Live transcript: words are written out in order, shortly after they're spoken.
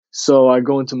So I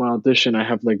go into my audition. I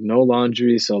have like no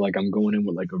laundry, so like I'm going in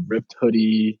with like a ripped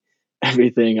hoodie,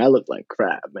 everything. I look like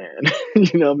crap, man.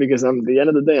 Because I'm the end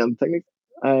of the day. I'm technically.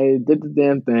 I did the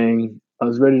damn thing. I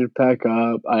was ready to pack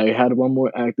up. I had one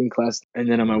more acting class, and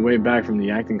then on my way back from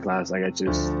the acting class, I got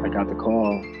the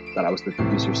call that I was the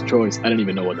producer's choice. I didn't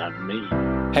even know what that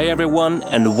meant. Hey everyone,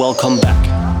 and welcome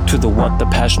back to the What the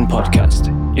Passion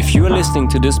podcast. If you're listening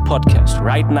to this podcast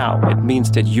right now, it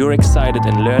means that you're excited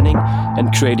and learning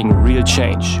and creating real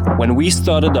change. When we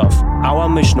started off, our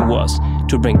mission was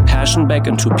to bring passion back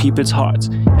into people's hearts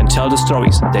and tell the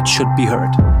stories that should be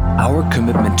heard. Our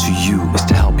commitment to you is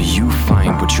to help you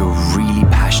find what you're really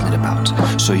passionate about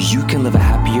so you can live a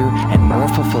happier and more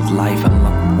fulfilled life and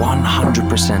unlock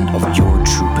 100% of your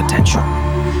true potential.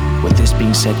 With this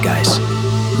being said, guys,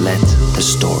 let the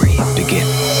story begin.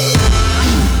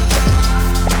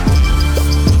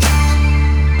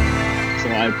 So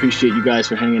I appreciate you guys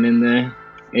for hanging in there.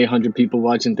 800 people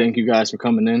watching. Thank you guys for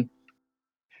coming in.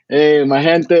 Hey, mi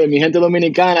gente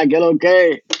dominicana, get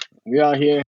okay. We out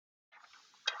here.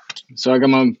 So I got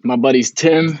my buddies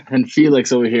Tim and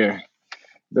Felix over here.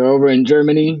 They're over in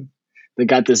Germany. They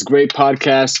got this great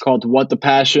podcast called What the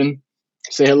Passion.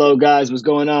 Say hello, guys. What's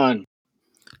going on?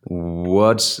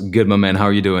 What's good, my man? How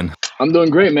are you doing? I'm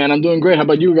doing great, man. I'm doing great. How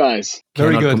about you guys?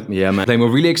 Very good. Yeah, man.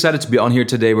 We're really excited to be on here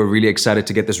today. We're really excited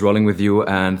to get this rolling with you.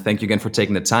 And thank you again for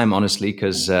taking the time, honestly,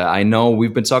 because I know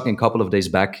we've been talking a couple of days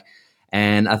back.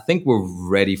 And I think we're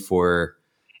ready for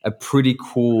a pretty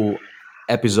cool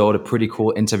episode, a pretty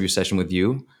cool interview session with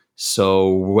you.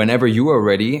 So whenever you are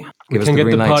ready, give us the green light.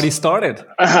 We can get the party started.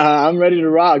 I'm ready to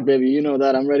rock, baby. You know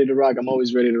that. I'm ready to rock. I'm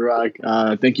always ready to rock.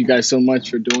 Thank you guys so much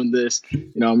for doing this.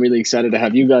 I'm really excited to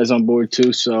have you guys on board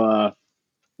too. So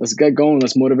let's get going.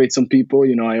 Let's motivate some people.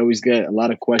 I always get a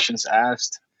lot of questions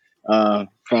asked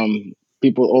from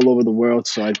people all over the world.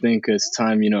 So I think it's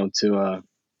time, to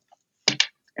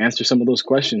answer some of those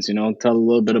questions. Tell a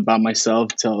little bit about myself.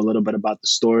 Tell a little bit about the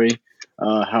story,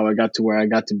 how I got to where I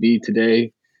got to be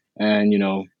today. And,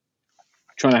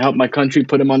 trying to help my country,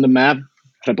 put them on the map,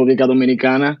 República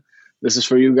Dominicana. This is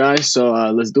for you guys. So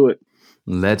let's do it.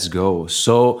 Let's go.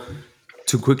 So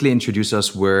to quickly introduce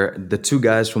us, we're the two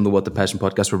guys from the What the Passion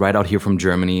podcast. We're right out here from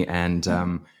Germany.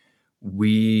 And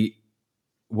we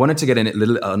wanted to get in a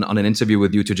little on an interview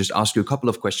with you to just ask you a couple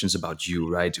of questions about you,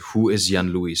 right? Who is Jan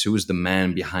Luis? Who is the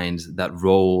man behind that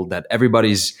role that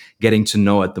everybody's getting to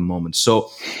know at the moment? So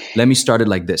let me start it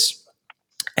like this.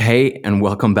 Hey, and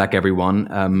welcome back,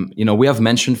 everyone. We have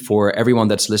mentioned for everyone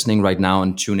that's listening right now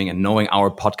and tuning and knowing our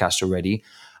podcast already,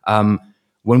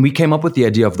 when we came up with the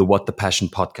idea of the What the Passion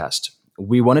podcast,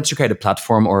 we wanted to create a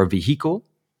platform or a vehicle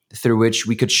through which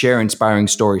we could share inspiring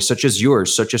stories, such as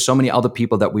yours, such as so many other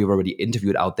people that we've already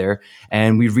interviewed out there.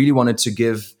 And we really wanted to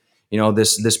give,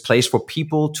 this place for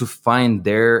people to find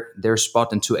their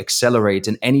spot and to accelerate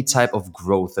in any type of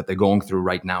growth that they're going through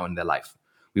right now in their life.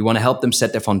 We want to help them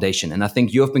set their foundation. And I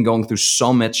think you have been going through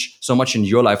so much in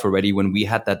your life already. When we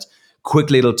had that quick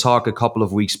little talk a couple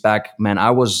of weeks back, man,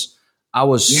 I was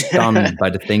stunned by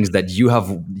the things that you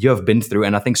have been through.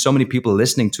 And I think so many people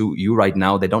listening to you right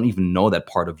now, they don't even know that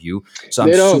part of you. So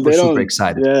I'm super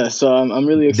excited. Yeah, so I'm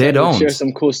really excited to share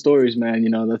some cool stories, man.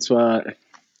 That's why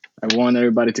I want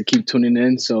everybody to keep tuning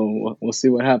in. So we'll see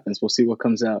what happens. We'll see what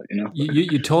comes out.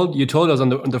 You told us on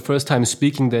the first time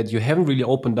speaking that you haven't really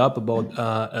opened up about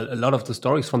a lot of the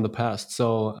stories from the past.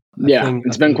 So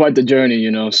it's been quite the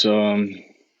journey. So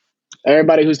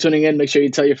everybody who's tuning in, make sure you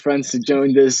tell your friends to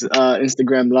join this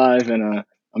Instagram live, and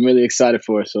I'm really excited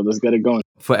for it. So let's get it going.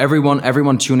 For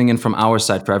everyone tuning in from our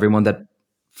side, for everyone that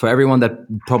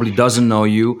probably doesn't know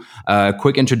you,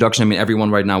 quick introduction. I mean,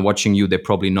 everyone right now watching you, they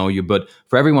probably know you. But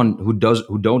for everyone who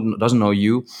doesn't know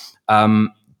you,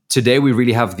 today we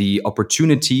really have the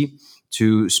opportunity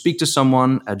to speak to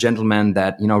someone, a gentleman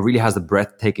that really has a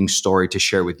breathtaking story to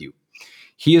share with you.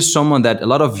 He is someone that a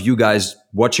lot of you guys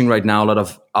watching right now, a lot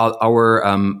of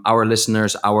our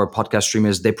listeners, our podcast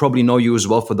streamers, they probably know you as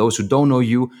well. For those who don't know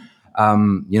you,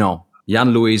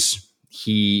 Jan Luis,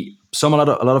 a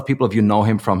lot of people of you know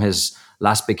him from his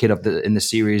last big hit in the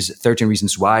series 13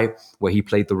 Reasons Why, where he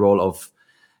played the role of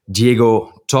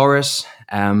Diego Torres.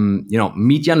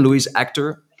 Meet Jan Luis,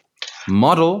 actor,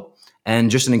 model,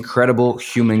 and just an incredible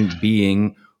human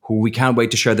being who we can't wait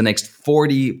to share the next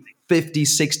 40, 50,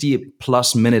 60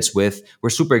 plus minutes with. We're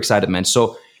super excited, man.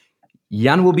 So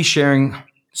Jan will be sharing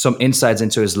some insights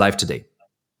into his life today.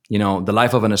 The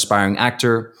life of an aspiring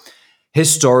actor, his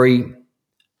story,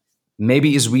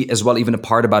 maybe as well even a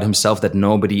part about himself that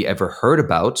nobody ever heard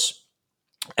about.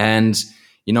 And,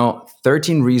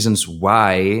 13 reasons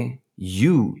why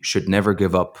you should never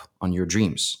give up on your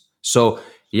dreams. So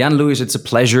Jan Louis, it's a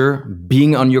pleasure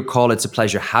being on your call. It's a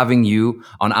pleasure having you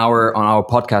on our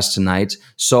podcast tonight.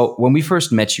 So when we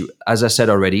first met you, as I said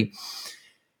already,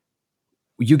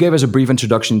 you gave us a brief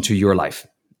introduction to your life.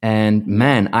 And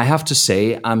man, I have to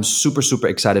say, I'm super, super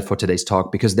excited for today's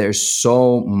talk because there's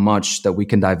so much that we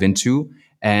can dive into.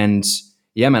 And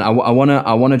yeah, man, I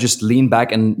wanna just lean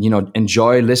back and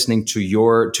enjoy listening to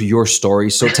your story.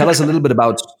 So tell us a little bit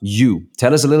about you.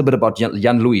 Tell us a little bit about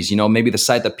Jan Louis. Maybe the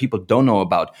side that people don't know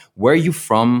about. Where are you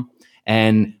from,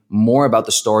 and more about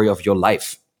the story of your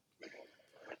life.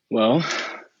 Well,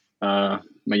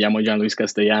 me llamo Jan Luis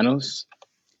Castellanos.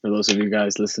 For those of you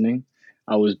guys listening,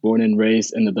 I was born and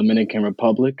raised in the Dominican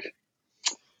Republic.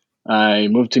 I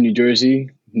moved to New Jersey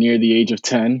near the age of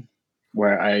 10,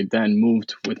 where I then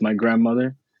moved with my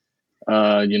grandmother.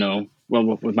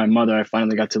 With my mother, I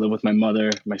finally got to live with my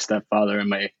mother, my stepfather, and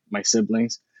my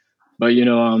siblings. But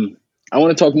I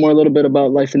want to talk more a little bit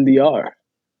about life in DR.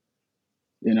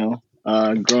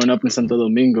 Growing up in Santo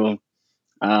Domingo,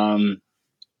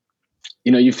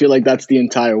 you feel like that's the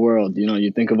entire world.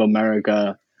 You think of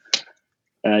America,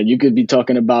 you could be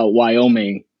talking about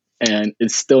Wyoming, and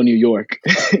it's still New York.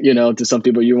 To some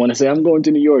people, you want to say, I'm going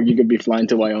to New York. You could be flying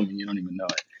to Wyoming. You don't even know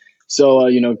it. So,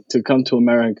 to come to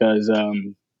America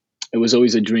it was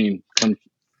always a dream. It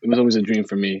was always a dream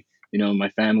for me. My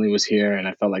family was here, and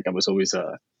I felt like I was always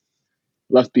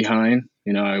left behind.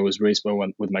 I was raised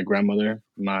with my grandmother,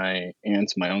 my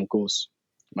aunts, my uncles,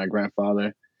 my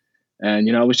grandfather. And,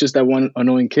 I was just that one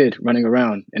annoying kid running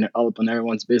around and all up on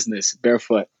everyone's business,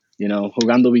 barefoot,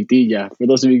 jugando vitilla. For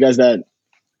those of you guys that,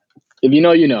 if you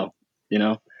know, you know.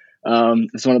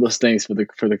 It's one of those things for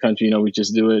the country, we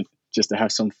just do it just to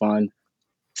have some fun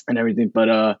and everything. But,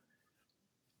 I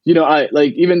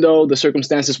like, even though the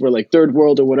circumstances were like third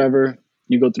world or whatever,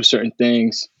 you go through certain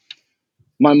things.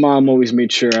 My mom always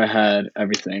made sure I had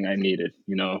everything I needed.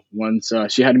 Once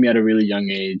she had me at a really young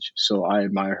age, so I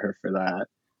admire her for that.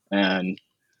 And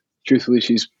truthfully,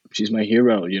 she's my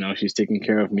hero. She's taking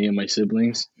care of me and my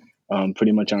siblings,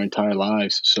 pretty much our entire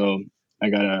lives. So I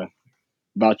gotta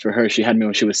vouch for her. She had me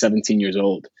when she was 17 years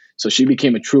old, so she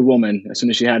became a true woman as soon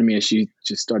as she had me, and she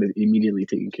just started immediately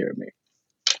taking care of me,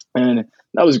 and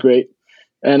that was great.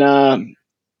 And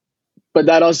but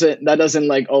that doesn't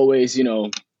like always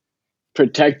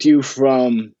protect you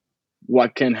from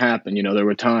what can happen. There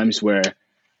were times where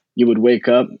you would wake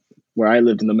up, where I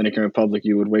lived in the Dominican Republic,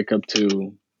 you would wake up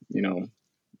to,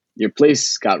 your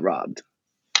place got robbed.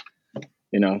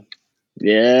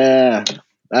 Yeah,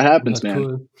 that happens, Not man.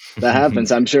 cool. That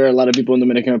happens. I'm sure a lot of people in the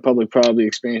Dominican Republic probably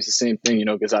experience the same thing,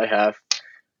 because I have.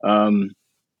 Um,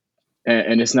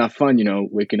 and it's not fun,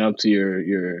 waking up to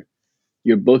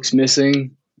your books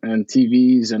missing and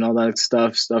TVs and all that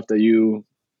stuff that you,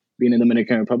 being in the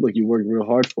Dominican Republic, you worked real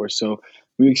hard for. So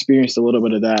we experienced a little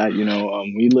bit of that.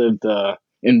 We lived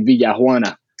in Villa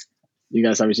Juana. You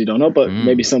guys obviously don't know, but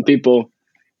maybe some people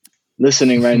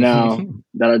listening right now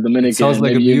that are Dominican. It sounds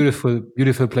like a maybe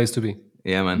beautiful place to be.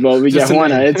 Yeah, man. Well, Villa Just the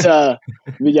Juana, name. it's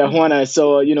Villa Juana.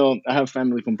 So I have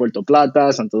family from Puerto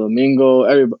Plata, Santo Domingo,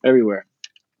 everywhere.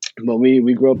 But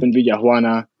we grew up in Villa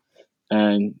Juana,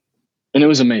 and it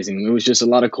was amazing. It was just a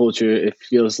lot of culture. It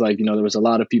feels like there was a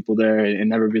lot of people there, and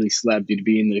never really slept. You'd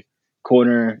be in the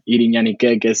corner eating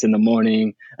yaniqueques in the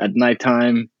morning. At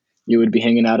nighttime, you would be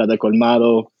hanging out at the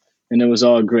colmado, and it was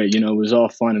all great. It was all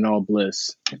fun and all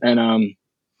bliss. And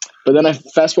but then I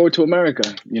fast forward to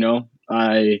America.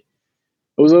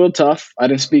 It was a little tough. I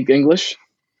didn't speak English.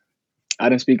 I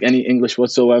didn't speak any English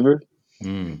whatsoever.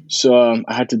 So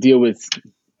I had to deal with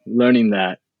learning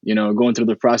that, going through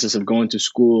the process of going to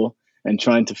school and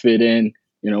trying to fit in.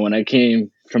 When I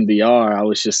came from DR, I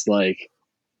was just like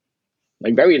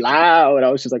very loud. I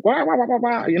was just like, wah, wah, wah, wah,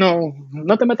 wah,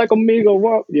 no te meta conmigo,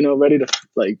 what? Ready to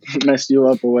like mess you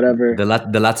up or whatever. The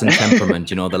Latin temperament,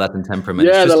 the Latin temperament.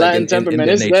 Yeah, it's just the like Latin temperament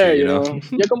in is nature, there,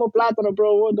 Ya como plátano,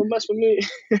 bro, don't mess with me.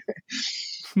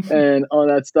 And all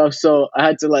that stuff. So I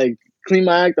had to like clean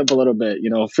my act up a little bit,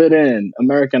 fit in,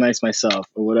 Americanize myself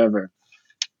or whatever.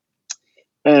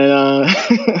 And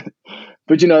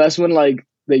but that's when like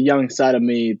the young side of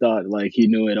me thought like he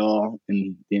knew it all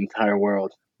in the entire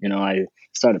world. I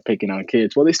started picking on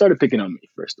kids. Well, they started picking on me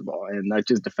first of all, and I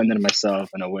just defended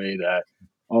myself in a way that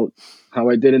how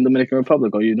I did in Dominican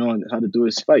Republic. All you know how to do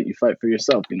is fight. You fight for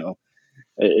yourself, and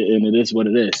it is what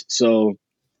it is. So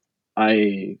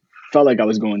I felt like I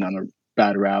was going down a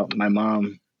bad route. My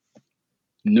mom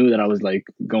knew that I was like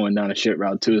going down a shit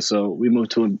route too. So we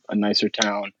moved to a nicer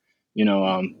town, in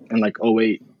like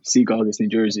 '08, Secaucus, New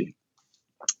Jersey.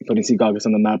 Putting Secaucus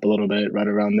on the map a little bit, right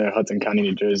around there, Hudson County,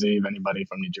 New Jersey. If anybody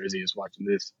from New Jersey is watching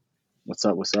this, what's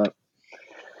up?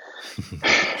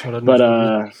 Shout out New But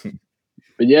Jersey.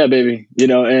 but yeah, baby,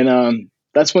 and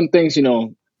that's when things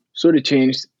sort of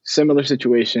changed. Similar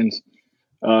situations.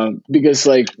 Because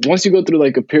like once you go through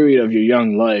like a period of your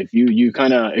young life, you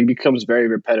kind of it becomes very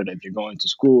repetitive. You're going to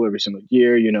school every single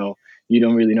year. You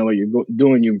don't really know what you're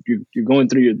doing. You're going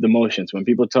through the motions. When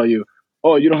people tell you,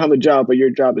 "Oh, you don't have a job, but your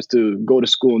job is to go to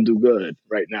school and do good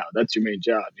right now. That's your main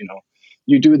job."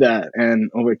 You do that, and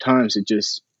over time,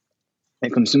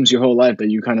 it consumes your whole life that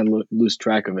you kind of lose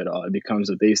track of it all. It becomes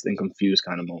a dazed and confused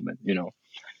kind of moment.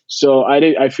 So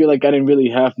I feel like I didn't really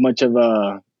have much of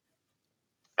a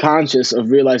conscious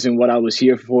of realizing what I was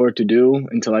here for to do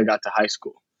until I got to high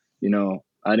school.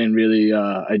 I didn't really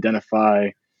identify,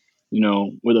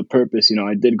 with a purpose.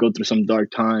 I did go through some dark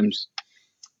times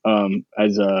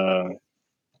as a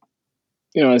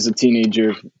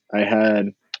teenager. I had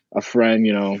a friend,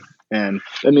 and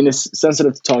I mean, it's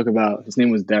sensitive to talk about. His name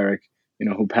was Derek,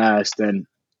 who passed, and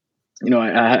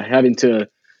I having to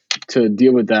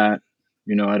deal with that,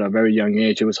 at a very young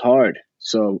age. It was hard.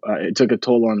 So it took a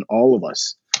toll on all of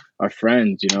us, our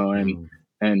friends,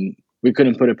 and we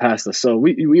couldn't put it past us. So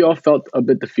we all felt a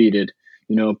bit defeated,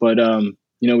 but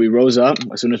we rose up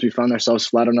as soon as we found ourselves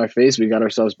flat on our face. We got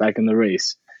ourselves back in the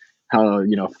race. How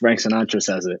Frank Sinatra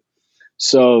says it.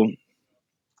 So,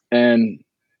 and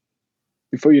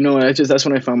before you know it, that's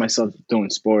when I found myself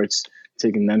doing sports,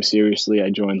 taking them seriously.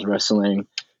 I joined wrestling,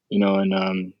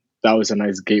 and that was a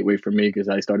nice gateway for me because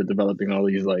I started developing all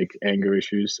these like anger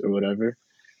issues or whatever,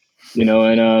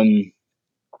 and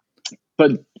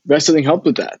but wrestling helped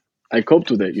with that. I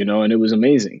coped with it, and it was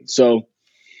amazing. So,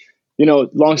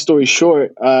 long story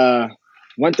short,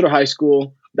 went through high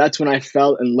school. That's when I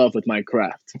fell in love with my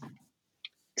craft.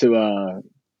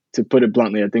 To put it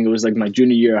bluntly, I think it was like my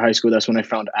junior year of high school. That's when I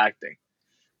found acting,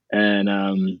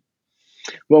 and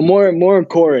well, more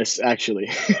chorus actually.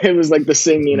 It was like the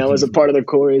singing. I was a part of the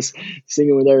chorus,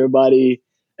 singing with everybody.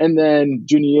 And then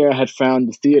junior year, I had found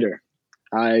the theater.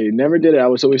 I never did it. I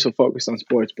was always so focused on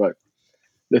sports, but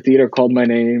the theater called my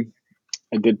name.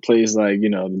 I did plays like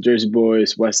the Jersey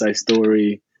Boys, West Side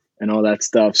Story, and all that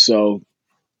stuff. So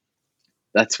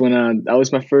that's when that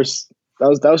was my first.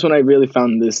 That was when I really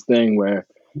found this thing where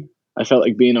I felt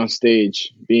like being on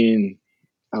stage, being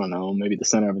I don't know, maybe the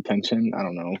center of attention. I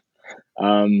don't know.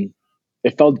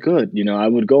 It felt good. I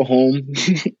would go home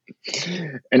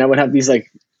and I would have these like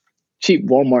cheap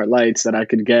Walmart lights that I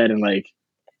could get. And like,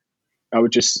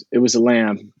 it was a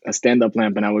lamp, a stand up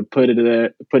lamp. And I would put it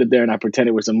there and I pretend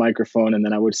it was a microphone. And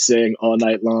then I would sing all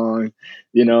night long,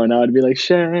 and I would be like,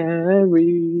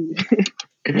 Sherry,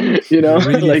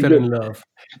 Really like fell in love.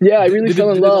 yeah, I really fell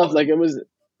in Did it love. all? Like it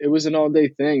was an all day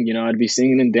thing. I'd be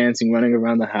singing and dancing, running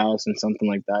around the house and something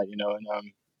like that,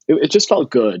 and it just felt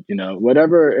good,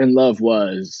 whatever in love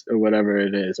was or whatever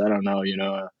it is. I don't know,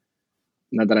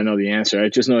 not that I know the answer. I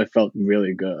just know it felt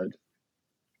really good.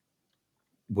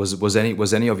 Was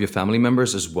any of your family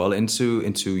members as well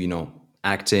into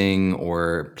acting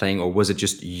or playing, or was it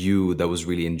just you that was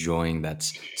really enjoying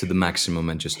that to the maximum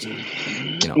and just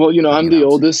Well, I'm hanging the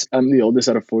out? oldest. I'm the oldest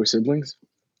out of four siblings.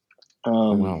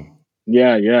 Oh Um, wow.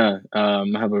 yeah, yeah. I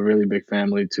have a really big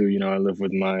family too. I live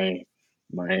with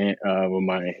with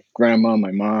my grandma,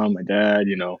 my mom, my dad.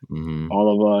 Hmm. All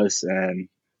of us, and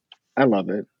I love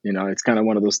it. It's kind of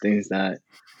one of those things that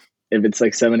if it's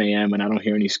like 7 a.m. and I don't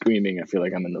hear any screaming, I feel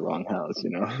like I'm in the wrong house.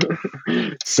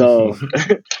 So,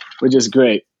 which is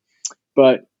great.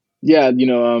 But yeah,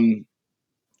 to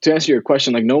answer your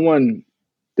question, like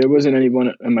there wasn't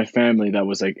anyone in my family that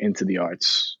was like into the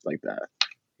arts like that.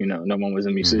 No one was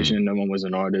a musician, Hmm. no one was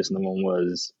an artist, no one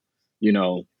was, you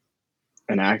know,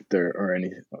 an actor or any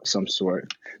some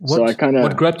sort. So I kind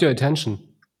What of, grabbed your attention?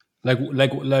 Like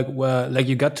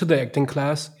you got to the acting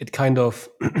class. It kind of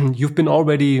you've been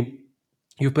already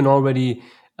you've been already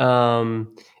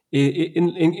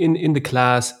in the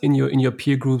class in your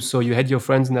peer group. So you had your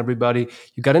friends and everybody.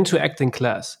 You got into acting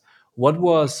class. What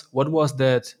was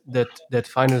that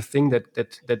final thing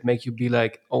that make you be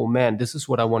like, oh man, this is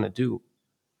what I want to do?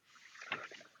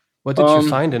 What did you um,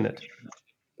 find in it?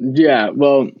 yeah.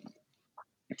 Well,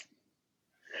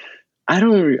 I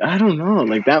don't know.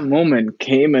 Like that moment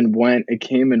came and went. It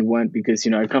came and went because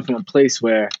I come from a place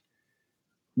where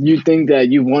you think that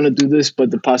you want to do this, but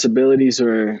the possibilities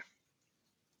or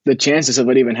the chances of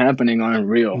it even happening aren't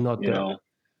real. Not there.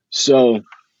 So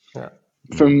Yeah.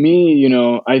 for Hmm.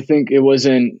 me, I think it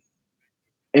wasn't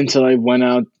until I went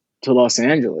out to Los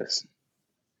Angeles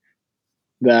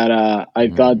that I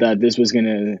thought Hmm. that this was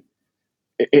gonna.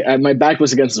 My back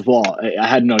was against the wall. I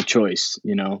had no choice,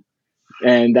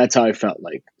 and that's how I felt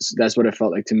like. That's what it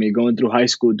felt like to me going through high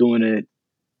school, doing it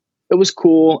it was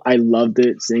cool. I loved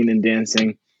it, singing and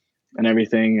dancing and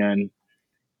everything.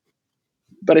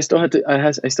 But I still had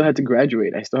to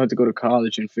graduate. I still had to go to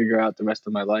college and figure out the rest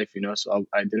of my life, you know. So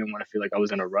I didn't want to feel like I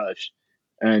was in a rush.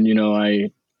 And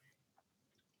I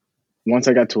once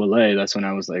I got to LA, that's when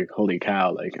I was like, holy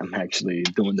cow, like I'm actually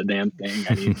doing the damn thing.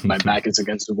 My back is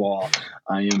against the wall.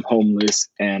 I am homeless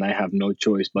and I have no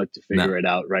choice but to No, figure it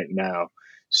out right now.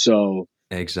 So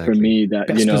for exactly. me, that,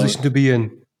 Best position to be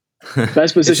in.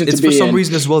 best position to It's for be some in.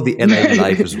 reason as well the LA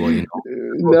life as well. Well,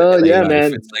 No, the yeah, LA life.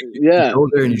 man. It's like you Yeah. go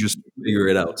there and you just figure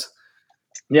it out.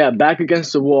 Yeah. Back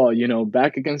against the wall,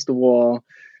 back against the wall,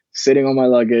 sitting on my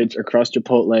luggage across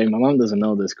Chipotle. My mom doesn't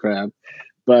know this crap,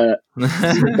 but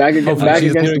Hopefully back she's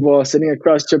against the hearing. wall, sitting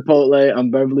across Chipotle on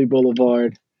Beverly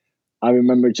Boulevard. I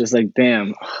remember just like,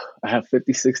 damn, I have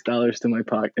 $56 to my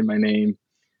pocket in my name.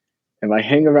 If I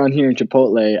hang around here in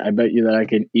Chipotle, I bet you that I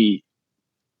can eat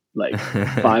like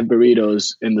 5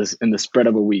 burritos in the spread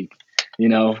of a week.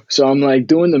 So I'm like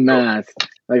doing the math.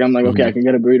 Like I'm like, okay, I Mhm. can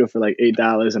get a burrito for like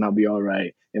 $8 and I'll be all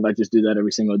right if I just do that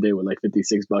every single day with like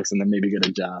 $56 and then maybe get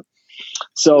a job.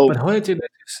 So But how did you let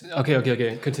this?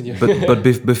 Okay. Continue.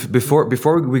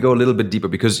 Before we go a little bit deeper,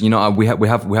 because we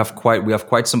have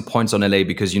quite some points on LA,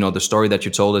 because the story that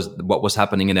you told us, what was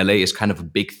happening in LA is kind of a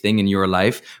big thing in your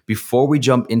life. Before we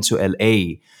jump into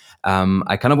LA,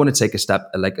 I kind of want to take a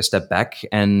step back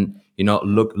and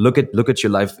look at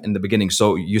your life in the beginning.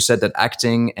 So you said that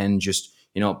acting and just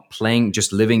playing,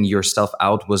 just living yourself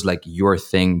out was like your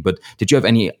thing. But did you have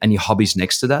any hobbies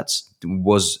next to that?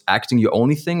 Was acting your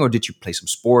only thing, or did you play some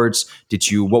sports?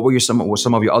 What were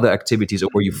some of your other activities, or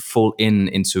were you full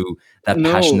into that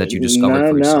passion no, that you discovered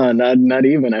for yourself? not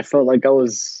even. I felt like I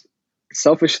was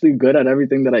selfishly good at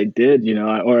everything that I did,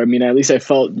 or I mean, at least I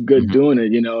felt good Mhm. doing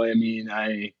it. I mean,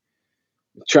 I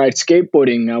tried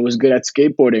skateboarding. I was good at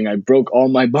skateboarding. I broke all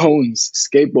my bones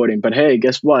skateboarding. But hey,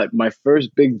 guess what? My first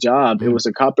big job, it Mhm. was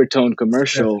a Copper Tone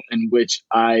commercial in which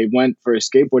I went for a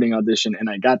skateboarding audition and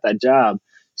I got that job.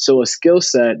 So a skill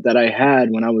set that I had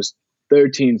when I was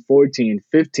 13, 14,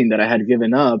 15 that I had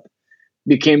given up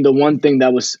became the one thing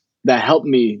that helped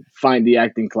me find the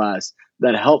acting class,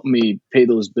 that helped me pay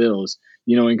those bills,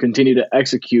 and continue to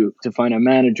execute to find a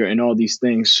manager and all these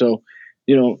things. So,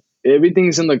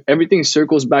 everything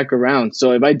circles back around.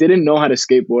 So if I didn't know how to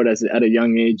skateboard at a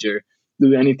young age or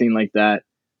do anything like that,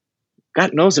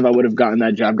 God knows if I would have gotten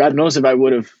that job. God knows if I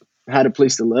would have had a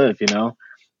place to live.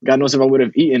 God knows if I would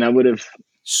have eaten, I would have,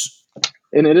 S-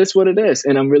 and it is what it is.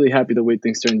 And I'm really happy the way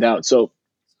things turned out. So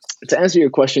to answer your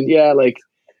question, yeah, like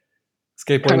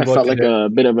kind Skateboarding of felt brought you like there. a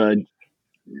bit of a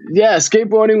yeah,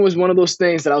 skateboarding was one of those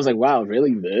things that I was like, wow,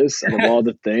 really this out of all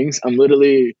the things. I'm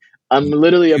literally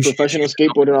a you professional should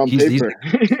know. skateboarder on He's paper.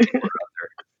 the king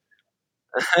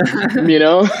out there. you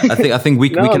know? I think we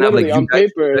No, can have like literally on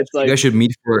paper, it's you like guys should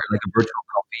meet for like a virtual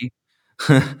coffee.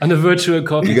 And a virtual You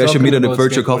coffee guys should talking meet on a about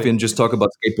virtual coffee skateboarding. and just talk about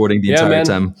skateboarding the Yeah, entire man,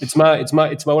 time. it's my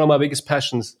one of my biggest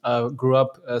passions. I grew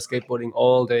up skateboarding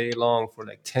all day long for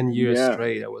like 10 years yeah.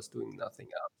 straight. I was doing nothing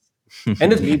else,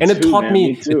 and it Me and it too, taught man. Me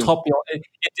me. It too. taught me.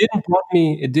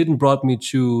 It didn't brought me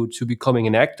to becoming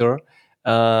an actor.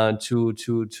 To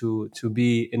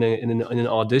be in an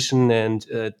audition and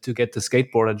to get the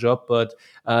skateboarder job, but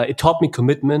it taught me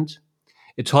commitment.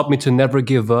 It taught me to never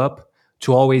give up,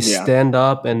 to always Yeah. stand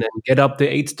up and then get up the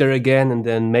eight stair again, and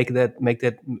then make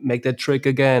that trick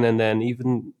again, and then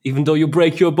even though you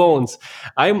break your bones.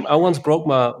 I once tore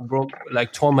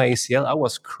my ACL. I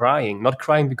was crying, not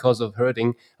crying because of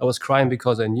hurting. I was crying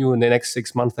because I knew in the next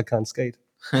 6 months I can't skate.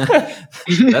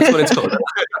 That's what it's called.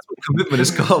 That's what commitment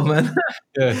is called, man.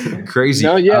 Yeah. Crazy.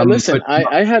 No, yeah, listen,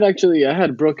 But I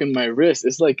had broken my wrist.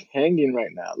 It's like hanging right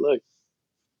now. Look,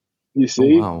 you oh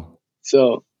see? wow,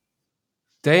 So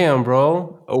Damn,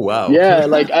 bro. oh wow. yeah,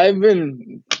 like I've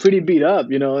been pretty beat up,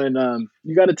 and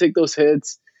you got to take those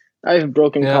hits. I have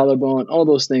broken Yeah. collarbone, all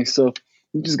those things. So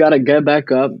you just got to get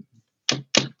back up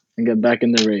and get back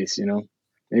in the race.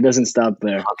 It doesn't stop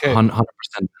there. Okay. 100%.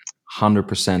 It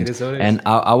 100%. is what it is. And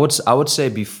I would say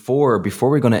before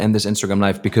we're gonna end this Instagram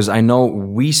live, because I know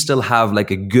we still have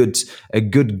like a good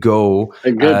go, A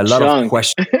a good lot of chunk.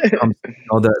 questions. Comes,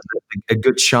 a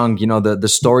good chunk. The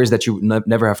stories that you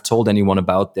never have told anyone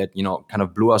about, that kind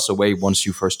of blew us away once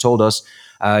you first told us.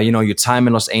 Your time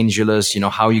in Los Angeles.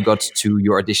 How you got to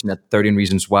your audition at 13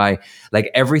 Reasons Why.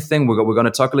 Like everything, we're gonna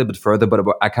talk a little bit further, but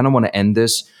I kind of want to end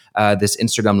this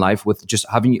Instagram live with just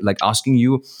having asking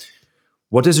you,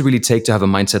 what does it really take to have a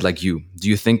mindset like you? Do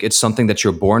you think it's something that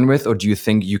you're born with, or do you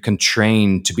think you can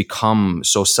train to become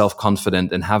so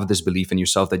self-confident and have this belief in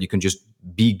yourself that you can just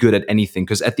be good at anything?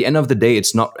 Because at the end of the day, it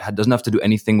doesn't have to do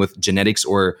anything with genetics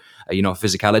or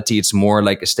physicality. It's more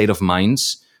like a state of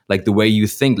minds, like the way you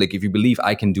think. Like if you believe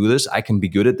I can do this, I can be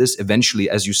good at this. Eventually,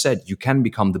 as you said, you can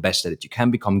become the best at it. You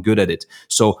can become good at it.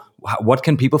 So, what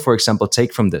can people, for example,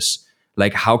 take from this?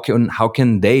 Like how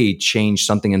can they change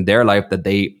something in their life that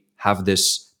they have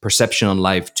this perception on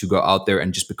life to go out there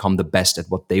and just become the best at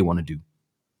what they want to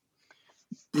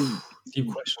do?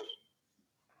 Deep question.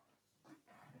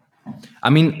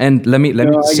 I mean, and let me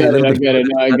No, I say a get it. little I bit get it.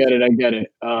 further No, to I that. get it. I get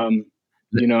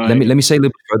it. Let me say a little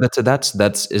bit further to that.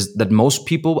 That most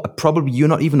people, probably you're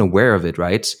not even aware of it,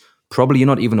 right? Probably you're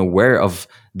not even aware of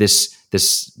this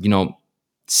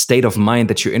state of mind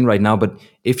that you're in right now. But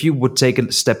if you would take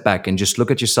a step back and just look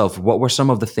at yourself, what were some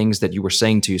of the things that you were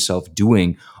saying to yourself,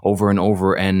 doing over and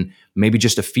over, and maybe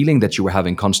just a feeling that you were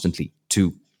having constantly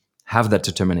to have that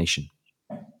determination?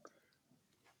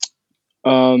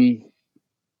 Um,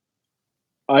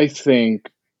 I think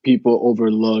people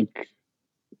overlook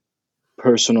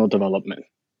personal development.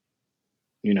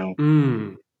 You know,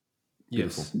 Mm,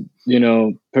 Beautiful.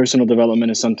 yes. personal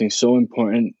development is something so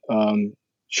important.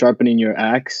 Sharpening your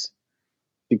axe,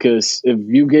 because if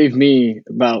you gave me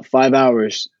about 5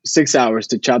 hours, 6 hours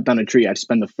to chop down a tree, I'd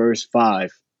spend the first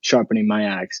five sharpening my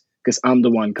axe because I'm the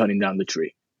one cutting down the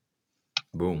tree.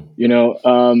 Boom. You know,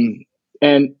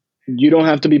 and you don't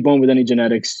have to be born with any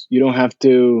genetics. You don't have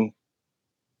to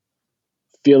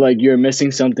feel like you're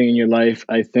missing something in your life.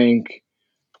 I think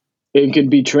it could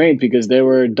be trained because there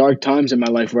were dark times in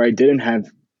my life where I didn't have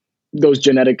those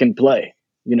genetic in play.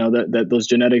 That those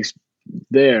genetics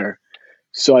there.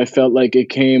 So I felt like it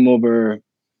came over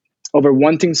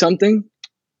wanting something,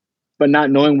 but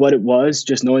not knowing what it was,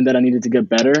 just knowing that I needed to get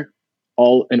better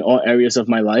all in all areas of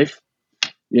my life,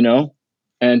 you know?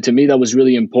 And to me that was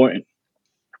really important.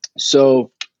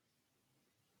 So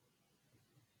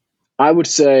I would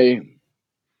say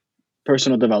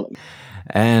personal development.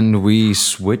 And we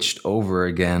switched over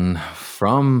again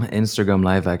from Instagram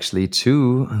Live actually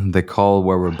to the call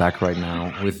where we're back right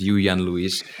now with you, Jan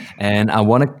Luis. And I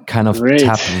want to kind of Great.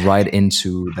 tap right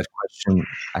into that question.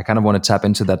 I kind of want to tap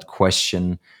into that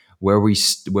question where we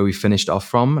finished off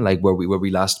from, like where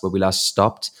we last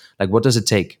stopped. Like, what does it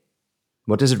take?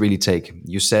 What does it really take?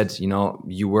 You said,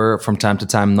 you were from time to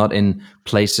time not in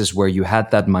places where you had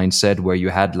that mindset, where you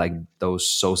had like those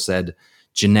so said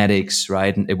genetics,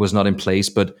 right? And it was not in place.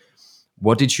 But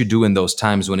what did you do in those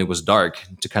times when it was dark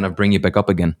to kind of bring you back up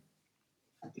again?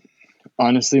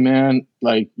 Honestly, man,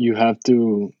 like you have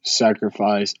to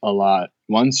sacrifice a lot.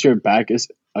 Once your back is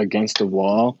against the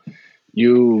wall,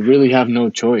 you really have no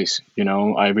choice.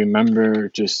 I remember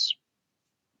just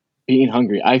being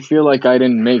hungry. I feel like I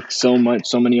didn't make so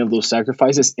many of those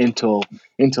sacrifices until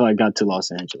I got to Los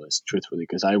Angeles, truthfully,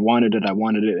 because I wanted it,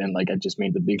 and like I just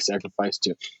made the big sacrifice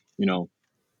to, you know,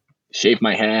 shave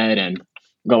my head and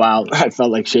go out. I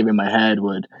felt like shaving my head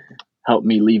would help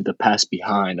me leave the past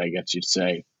behind, I guess you'd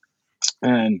say.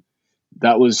 And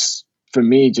that was for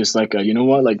me just like a, you know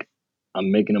what, like I'm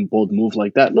making a bold move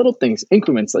like that. Little things,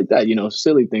 increments like that,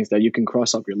 silly things that you can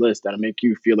cross off your list that make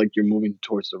you feel like you're moving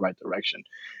towards the right direction.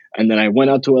 And then I went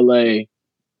out to LA.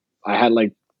 I had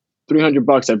like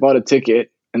 $300. I bought a ticket,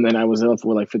 and then I was up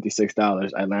for like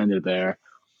 $56. I landed there,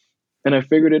 and I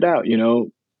figured it out,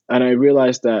 and I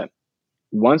realized that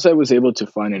once I was able to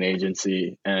find an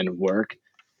agency and work,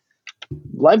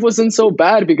 life wasn't so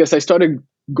bad because I started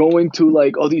going to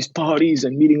like all these parties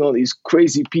and meeting all these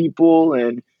crazy people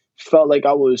and felt like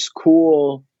I was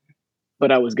cool, but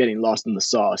I was getting lost in the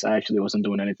sauce. I actually wasn't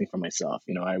doing anything for myself.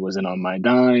 I wasn't on my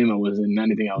dime. I wasn't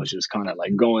anything. I was just kind of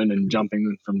like going and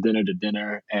jumping from dinner to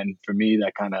dinner. And for me,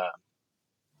 that kind of,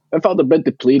 I felt a bit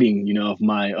depleting, of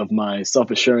my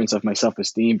self assurance, of my self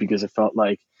esteem, because it felt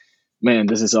like, man,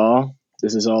 this is all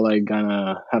I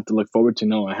gonna have to look forward to.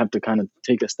 No, I have to kind of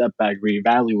take a step back,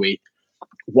 reevaluate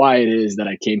why it is that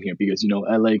I came here, because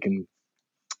LA can,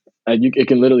 it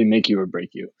can literally make you or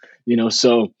break you.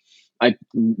 So I,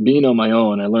 being on my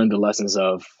own, I learned the lessons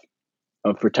of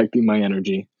protecting my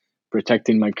energy,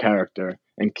 protecting my character,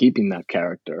 and keeping that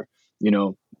character. You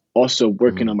know, Also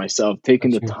working on Mm, myself,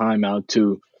 taking Got the you. time out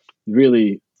to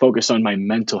really focus on my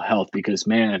mental health, because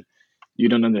man, you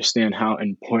don't understand how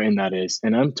important that is.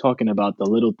 And I'm talking about the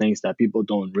little things that people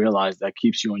don't realize that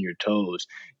keeps you on your toes,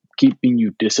 keeping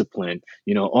you disciplined.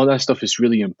 All that stuff is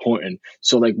really important.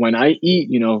 So like when I eat,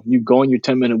 you go on your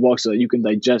 10-minute walk so that you can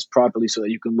digest properly, so that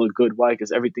you can look good. Why?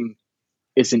 Because everything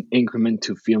is an increment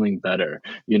to feeling better.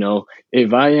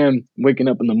 If I am waking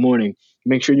up in the morning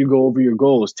Make sure you go over your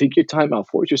goals. Take your time out.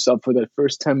 Force yourself for that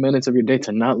first 10 minutes of your day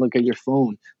to not look at your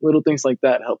phone. Little things like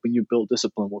that, helping you build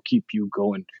discipline, will keep you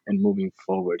going and moving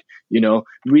forward.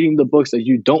 Reading the books that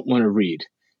you don't want to read.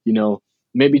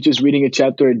 Maybe just reading a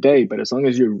chapter a day, but as long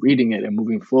as you're reading it and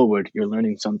moving forward, you're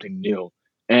learning something new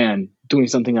and doing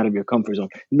something out of your comfort zone.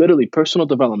 Literally, personal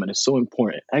development is so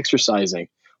important. Exercising,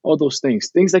 all those things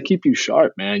that keep you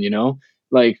sharp, man.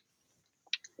 Like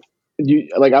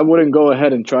I wouldn't go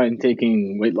ahead and try and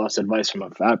taking weight loss advice from a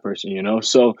fat person.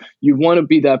 So you want to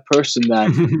be that person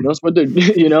that knows what they're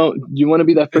you want to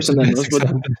be that That's the person that best knows what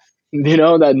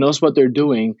example. that knows what they're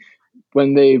doing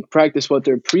when they practice what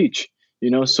they preach.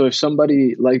 So if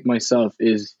somebody like myself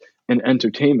is in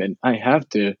entertainment, I have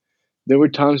to. There were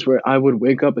times where I would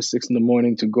wake up at 6 in the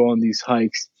morning to go on these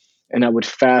hikes, and I would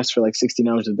fast for like 16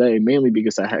 hours a day, mainly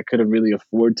because couldn't really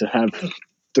afford to have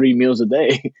 3 meals a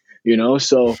day.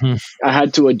 So I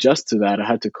had to adjust to that. I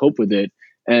had to cope with it,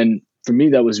 and for me,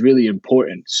 that was really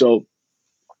important. So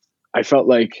I felt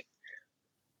like,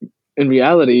 in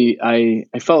reality, I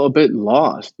felt a bit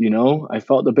lost. I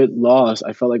felt a bit lost.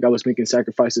 I felt like I was making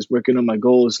sacrifices, working on my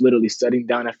goals, literally setting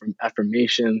down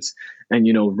affirmations, and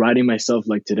writing myself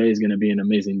like, today is going to be an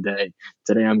amazing day.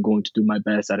 Today I'm going to do my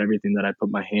best at everything that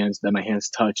my hands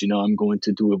touch. I'm going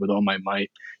to do it with all my might.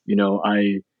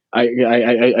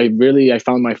 I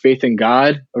found my faith in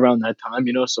God around that time.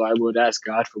 So I would ask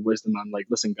God for wisdom. I'm like,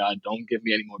 listen, God, don't give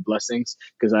me any more blessings,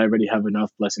 because I already have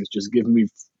enough blessings. Just give me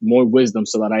more wisdom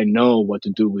so that I know what to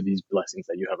do with these blessings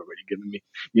that you have already given me,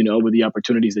 with the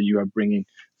opportunities that you are bringing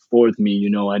forth me,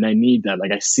 and I need that.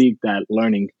 Like, I seek that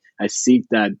learning. I seek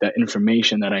that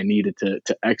information that I needed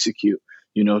to execute,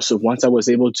 so once I was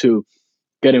able to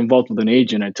get involved with an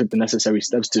agent, I took the necessary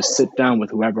steps to sit down with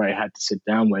whoever I had to sit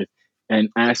down with and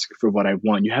ask for what I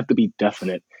want. You have to be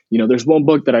definite. There's one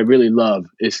book that I really love,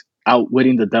 is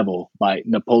Outwitting the Devil by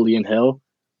Napoleon Hill.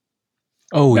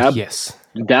 Oh, That yes.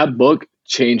 that book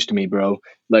changed me, bro.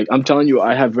 Like, I'm telling you,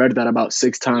 I have read that about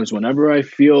 6 times. Whenever I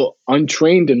feel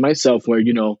untrained in myself, where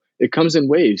it comes in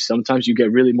waves. Sometimes you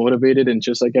get really motivated, and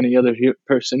just like any other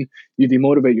person, you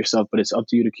demotivate yourself. But it's up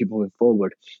to you to keep moving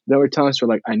forward. There were times where,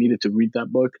 like, I needed to read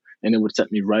that book, and it would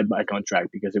set me right back on track,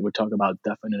 because it would talk about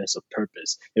definiteness of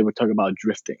purpose. It would talk about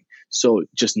drifting. So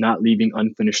just not leaving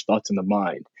unfinished thoughts in the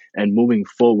mind and moving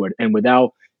forward, and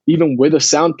without, even with a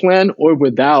sound plan or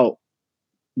without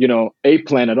a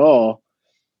plan at all,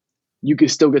 you can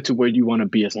still get to where you want to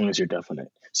be as long as you're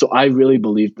definite. So I really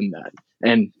believed in that.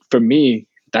 And for me,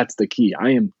 that's the key.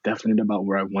 I am definite about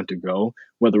where I want to go,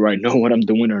 whether I know what I'm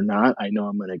doing or not. I know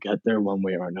I'm going to get there one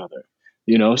way or another.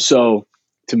 So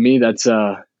to me, that's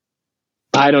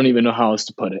I don't even know how else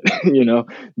to put it.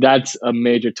 That's a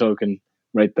major token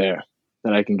right there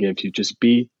that I can give you. Just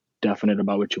be definite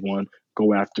about what you want.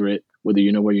 Go after it, whether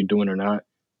you know what you're doing or not.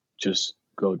 Just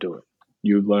go do it.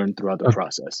 You learn throughout the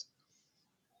process.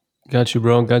 Got you,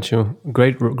 bro. Got you.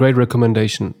 Great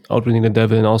recommendation. Outwitting the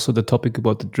Devil, and also the topic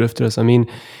about the drifters. I mean,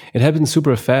 it happened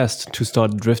super fast to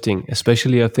start drifting,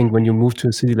 especially I think when you move to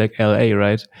a city like LA,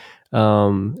 right?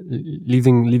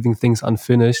 Leaving things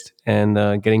unfinished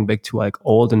and getting back to like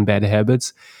old and bad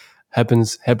habits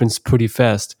happens pretty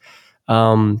fast.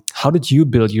 How did you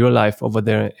build your life over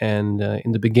there, and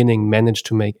in the beginning manage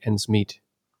to make ends meet?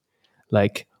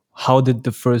 Like, how did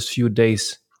the first few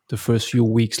days, the first few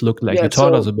weeks look like? Yeah. You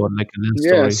taught us So about like a little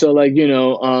yeah. story. So like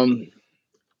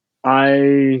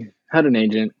I had an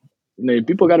agent.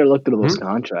 People got to look through those Mhm.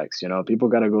 contracts. People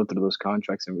got to go through those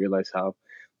contracts and realize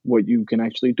what you can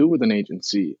actually do with an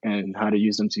agency and how to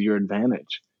use them to your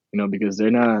advantage. Because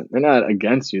they're not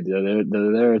against you. They're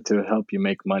there to help you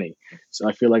make money. So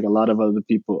I feel like a lot of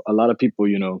people,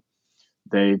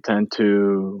 they tend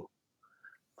to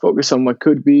focus on what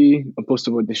could be opposed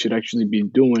to what they should actually be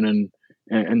doing,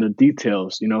 and the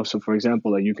details. So for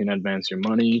example, like, you can advance your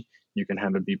money, you can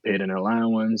have it be paid an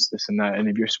allowance, this and that, and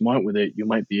if you're smart with it, you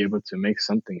might be able to make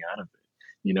something out of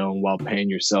it, while paying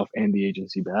yourself and the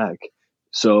agency back.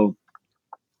 So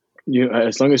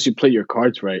as long as you play your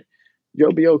cards right,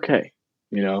 you'll be okay.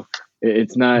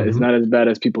 It's not as bad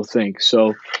as people think.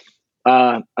 So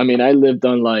I mean, I lived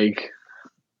on, like,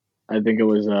 I think it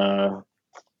was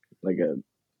like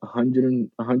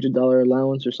 $100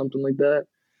 allowance or something like that,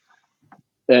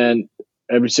 and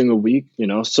every single week,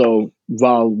 so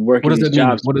while What working does these that mean?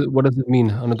 jobs. What does it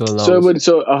mean under the So it allowance? would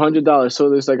so $100. So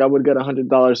there's, like, I would get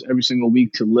 $100 every single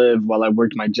week to live while I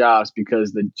worked my jobs,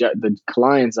 because the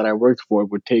clients that I worked for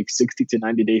would take 60 to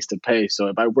 90 days to pay. So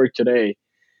if I worked today,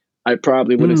 I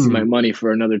probably wouldn't see my Hmm. money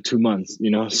for another 2 months.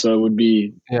 So it would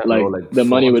be Yeah. Bro, like like the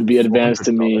money would be four advanced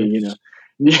hundred to me. dollars.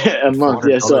 Yeah, a Four month.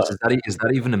 hundred Yeah. dollars So is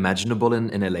that even imaginable in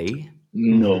LA?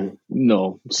 No, no.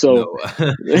 No. So,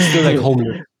 It's still like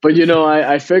homeless. but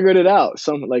I figured it out.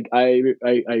 Some like I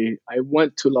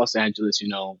went to Los Angeles.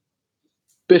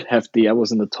 Bit hefty. I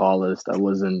wasn't the tallest. I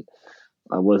wasn't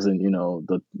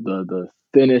the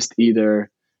thinnest either.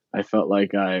 I felt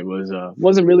like I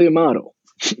wasn't really a model.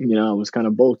 I was kind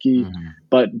of bulky, Mhm.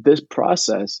 but this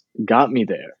process got me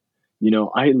there.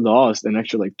 I lost an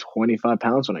extra like 25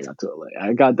 pounds when I got to LA.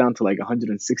 I got down to like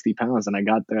 160 pounds and I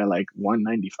got there at like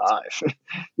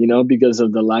 195, because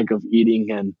of the lack of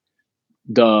eating and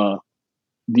the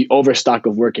the overstock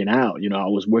of working out. I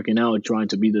was working out trying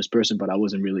to be this person, but I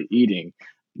wasn't really eating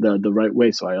the right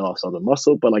way. So I lost all the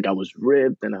muscle, but like I was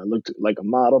ripped and I looked like a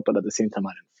model, but at the same time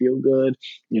I didn't feel good.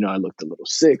 I looked a little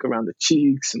sick around the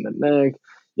cheeks and the neck,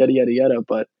 yada yada yada.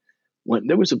 But when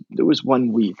there was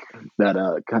 1 week that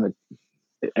kind of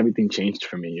everything changed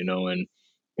for me, and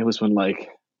it was when like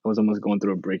I was almost going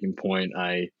through a breaking point.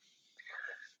 I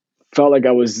felt like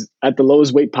I was at the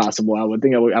lowest weight possible. I would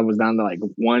think I was down to like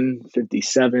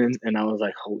 157, and I was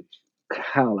like, holy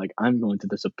cow, like I'm going to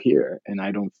disappear, and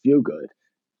I don't feel good,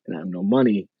 and I have no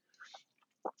money.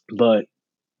 But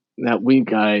that week,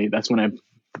 that's when I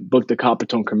booked a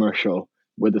Coppertone commercial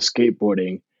with the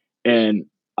skateboarding, and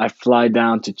I fly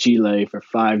down to Chile for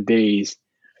 5 days,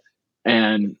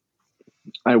 and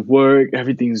I work,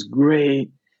 everything's great,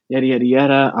 yada yada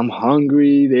yada. I'm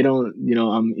hungry. They don't,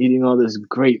 I'm eating all this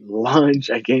great lunch.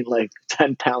 I gained like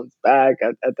 10 pounds back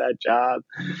at that job.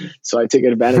 So I take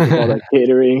advantage of all that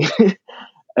catering.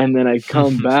 And then I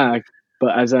come back.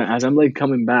 But as I'm like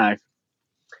coming back,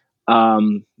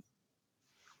 um,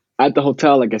 at the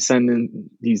hotel, like I send in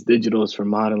these digitals for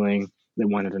modeling. They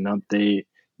wanted an update.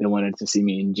 They wanted to see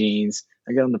me in jeans.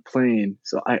 I get on the plane.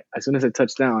 So as soon as I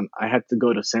touched down, I had to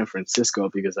go to San Francisco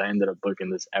because I ended up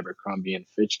booking this Abercrombie and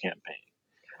Fitch campaign.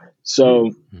 So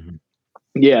Mhm.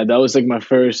 yeah, that was like my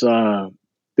first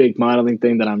big modeling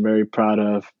thing that I'm very proud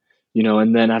of.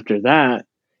 And then after that,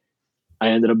 I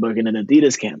ended up booking an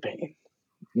Adidas campaign.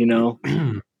 You know,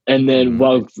 and then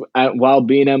Nice. while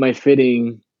being at my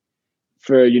fitting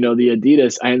for the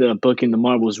Adidas, I ended up booking the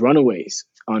Marvel's Runaways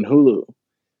on Hulu.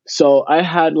 So I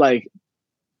had like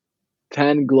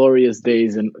 10 glorious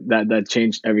days, and that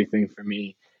changed everything for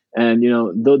me. And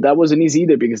that wasn't easy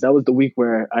either, because that was the week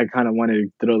where I kind of wanted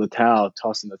to throw the towel,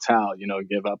 toss in the towel,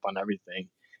 give up on everything,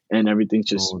 and everything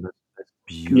just, Oh, that's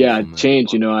yeah, beautiful, man.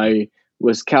 changed. I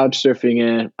was couch surfing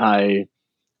it. I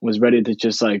was ready to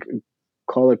just like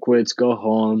call it quits, go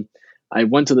home. I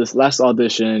went to this last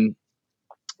audition,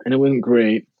 and it went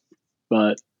great,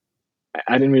 but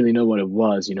I didn't really know what it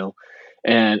was,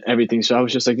 and everything. So I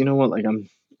was just like, you know what, like I'm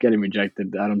getting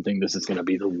rejected. I don't think this is gonna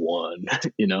be the one,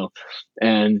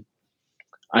 And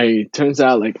I turns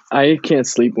out like I can't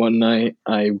sleep one night.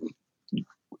 I'm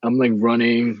like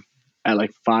running at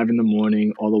like 5 in the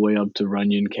morning all the way up to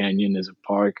Runyon Canyon. There's a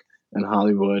park in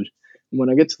Hollywood. And when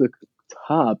I get to the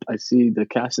top, I see the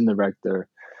casting director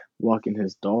walking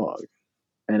his dog.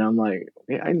 And I'm like,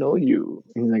 hey, I know you.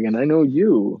 And he's like, and I know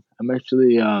you. I'm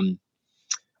actually on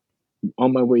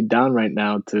my way down right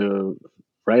now to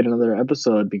write another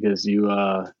episode because you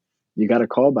got a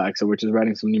callback, so we're just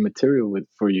writing some new material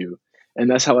for you. And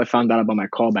that's how I found out about my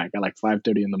callback at like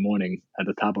 5:30 in the morning at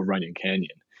the top of Runyon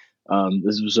Canyon.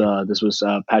 This was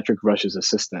Patrick Rush's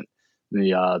assistant,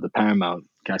 the Paramount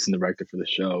casting director for the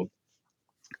show.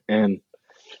 And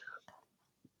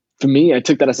for me, I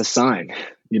took that as a sign.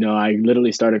 I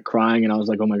literally started crying, and I was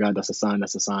like, oh my god, that's a sign,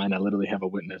 that's a sign. I literally have a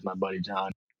witness, my buddy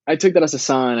John. I took that as a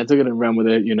sign. I took it and ran with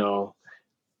it.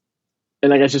 And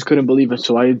like I just couldn't believe it.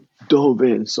 So I dove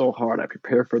in so hard. I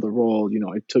prepared for the role.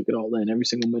 I took it all in every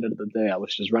single minute of the day. I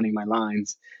was just running my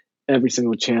lines every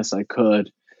single chance I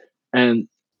could. And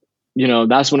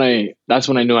that's when I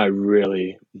knew I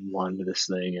really wanted this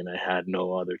thing, and I had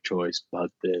no other choice but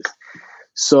this.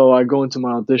 So I go into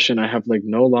my audition. I have like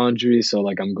no laundry, so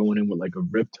like I'm going in with like a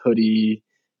ripped hoodie,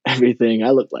 everything.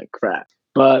 I look like crap.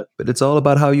 But But it's all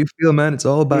about how you feel, man. It's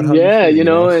all about how you yeah, feel, you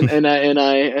know? and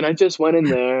I just went in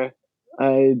there.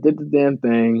 I did the damn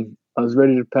thing. I was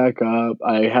ready to pack up.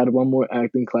 I had one more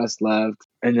acting class left,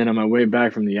 and then on my way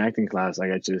back from the acting class,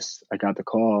 like I got the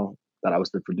call that I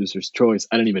was the producer's choice.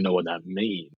 I didn't even know what that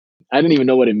mean. I didn't even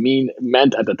know what it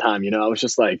meant at the time. I was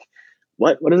just like,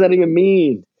 what does that even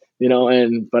mean?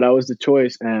 And but I was the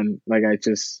choice, and like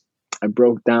I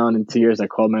broke down in tears. I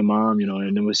called my mom,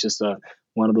 and it was just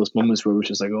one of those moments where it was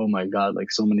just like, oh my God,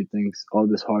 like so many things, all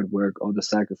this hard work, all the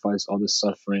sacrifice, all the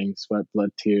suffering, sweat,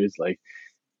 blood, tears, like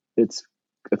it's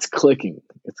it's clicking,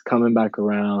 it's coming back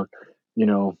around, you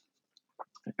know,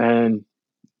 and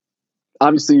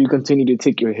obviously you continue to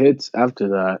take your hits after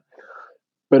that,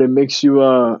 but it makes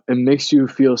you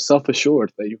feel self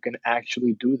assured that you can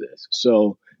actually do this.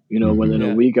 So within a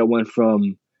Yeah. week, I went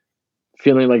from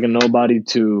feeling like a nobody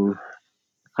to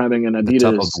having an The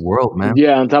top of the Adidas, world, man.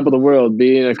 yeah, on top of the world,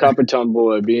 being a Coppertone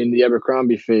boy, being the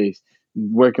Abercrombie face,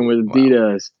 working with Wow.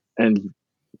 Adidas,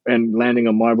 and landing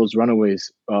a Marvel's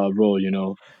Runaways role.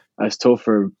 As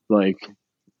Topher, like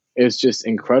it's just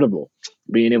incredible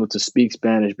being able to speak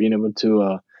Spanish, being able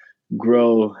to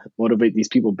grow, motivate these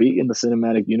people, be in the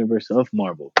cinematic universe of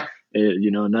Marvel.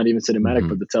 Not even cinematic, Hmm.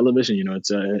 but the television.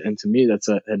 And to me, that's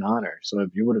an honor. So if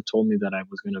you would have told me that I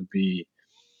was going to be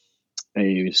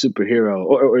a superhero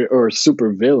or a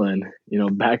super villain,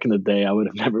 back in the day, I would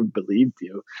have never believed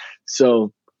you.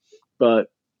 So, but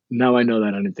now I know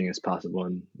that anything is possible,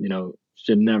 and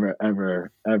should never,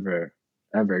 ever, ever,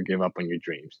 ever give up on your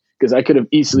dreams. Because I could have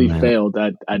easily Man. failed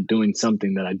at doing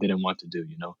something that I didn't want to do.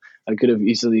 I could have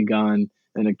easily gone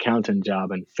an accountant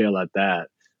job and fail at that,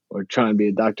 or try and be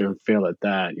a doctor and fail at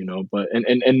that. But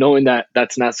and knowing that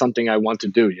that's not something I want to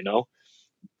do.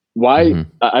 Why Hmm.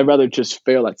 I'd rather just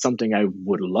fail at something I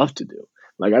would love to do.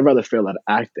 Like I'd rather fail at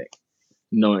acting,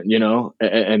 knowing,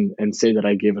 and say that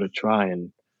I gave it a try,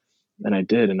 and I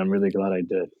did, and I'm really glad I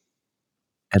did.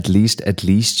 At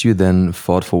least you then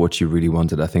fought for what you really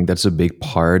wanted. I think that's a big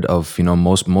part of,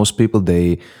 most people,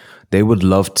 they would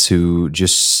love to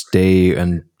just stay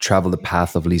and travel the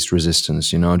path of least resistance,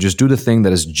 just do the thing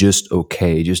that is just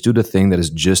okay, just do the thing that is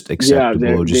just Yeah,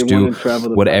 acceptable, they just want do to travel the path of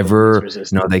least whatever,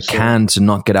 resistance. they Sure. can to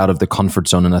not get out of the comfort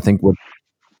zone. And I think what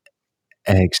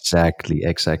exactly.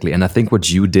 And I think what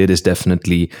you did is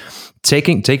definitely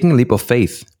taking a leap of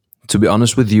faith. To be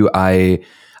honest with you, I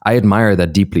admire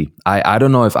that deeply. I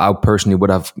don't know if I personally would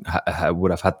have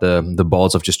had the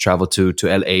balls of just travel to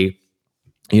LA.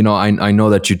 I know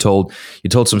that you told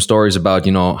some stories about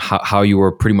how you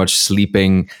were pretty much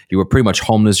sleeping, you were pretty much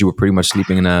homeless, you were pretty much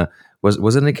sleeping in a,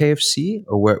 was it in a KFC,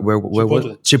 or where was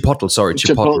Chipotle. Chipotle, sorry,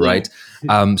 Chipotle, Chipotle.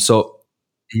 right? So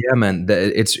yeah, man,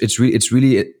 it's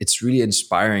really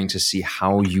inspiring to see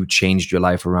how you changed your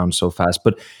life around so fast.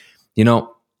 But you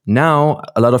know, now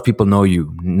a lot of people know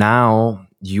you. Now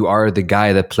you are the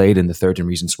guy that played in the 13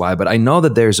 Reasons Why. But I know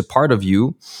that there's a part of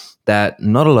you that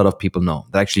not a lot of people know,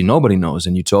 that actually nobody knows.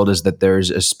 And you told us that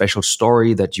there's a special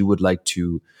story that you wanted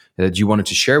to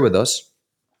share with us,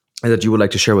 and that you would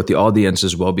like to share with the audience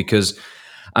as well. Because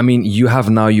I mean, you have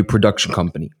now your production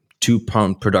company, Two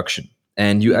Pound Production,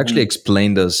 and you actually Hmm.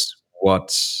 explained us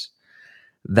what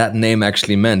that name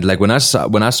actually meant. Like when I saw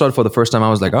it for the first time, I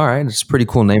was like, all right, it's a pretty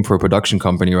cool name for a production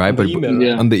company, right? On the But email, right?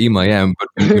 Yeah. on the email, yeah.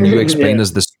 But when you explained Yeah.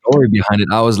 us the story behind it,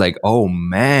 I was like, oh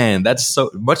man, that's so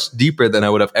much deeper than I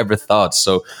would have ever thought.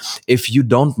 So, if you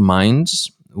don't mind,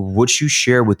 would you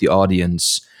share with the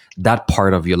audience that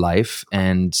part of your life,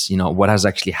 and what has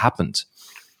actually happened?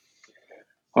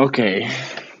 Okay.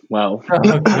 Well.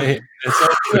 Okay, that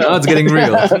sounds Now good. it's getting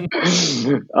real.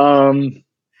 um.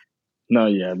 No.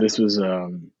 Yeah. This was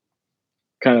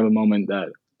kind of a moment that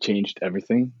changed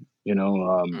everything.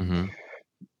 Mhm.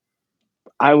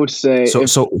 I would say So, if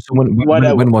so, so when, what I,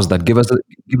 when when was that? Give us a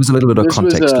little bit of this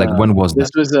was context. Like, when was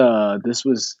that? this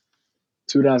was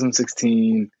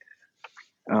 2016.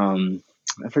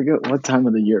 I forget what time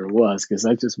of the year it was because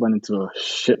I just went into a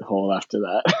shithole after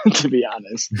that. To be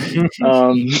honest,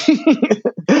 um,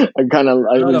 I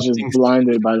A lot was of just things change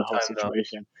blinded by the over whole time now.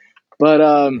 situation. But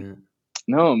Yeah.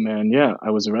 no, man, yeah,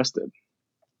 I was arrested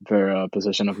for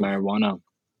possession of marijuana,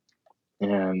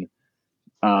 and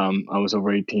I was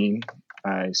over 18.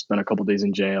 I spent a couple days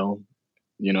in jail,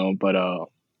 but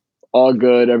all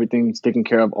good. Everything's taken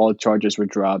care of. All charges were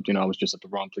dropped. I was just at the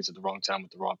wrong place at the wrong time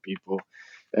with the wrong people,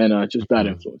 and just bad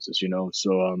Mhm. influences.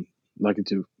 So lucky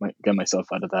to get myself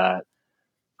out of that.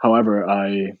 However,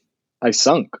 I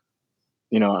sunk.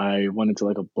 I went into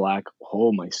like a black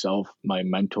hole myself. My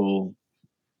mental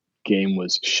game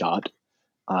was shot.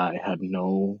 I had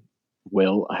no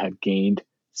will. I had gained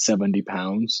 70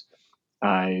 pounds.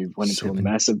 I went into a 70.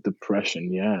 massive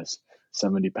depression. Yes,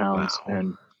 70 pounds, Wow.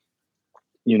 and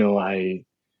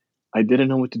I didn't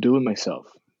know what to do with myself.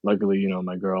 Luckily,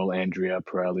 my girl Andrea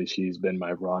Pirelli, she's been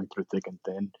my rock through thick and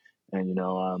thin, and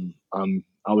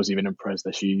I was even impressed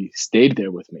that she stayed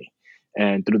there with me,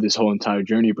 and through this whole entire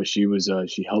journey. But she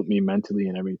helped me mentally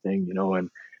and everything, and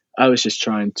I was just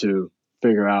trying to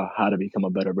figure out how to become a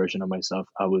better version of myself.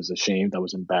 I was ashamed, I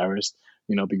was embarrassed,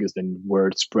 because the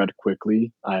word spread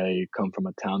quickly. I come from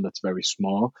a town that's very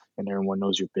small, and everyone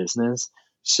knows your business,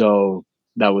 so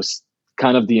that was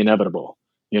kind of the inevitable,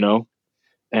 you know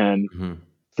and Mhm.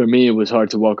 for me, it was hard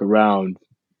to walk around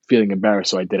feeling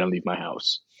embarrassed, so I didn't leave my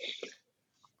house.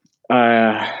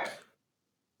 Uh,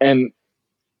 and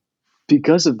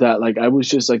because of that, like I was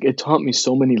just like, it taught me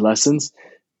so many lessons,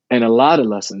 and a lot of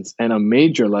lessons, and a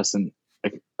major lesson,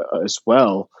 like, as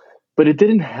well. But it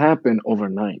didn't happen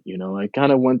overnight. I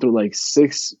kind of went through like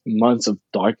 6 months of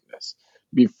darkness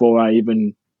before I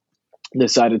even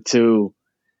decided to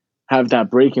have that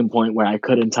breaking point where I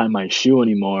couldn't tie my shoe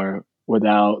anymore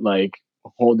without like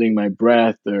holding my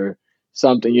breath or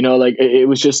something. Like it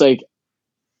was just like,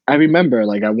 I remember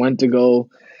like I went to go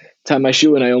tie my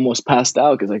shoe and I almost passed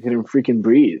out because I couldn't freaking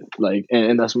breathe. Like,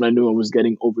 and that's when I knew I was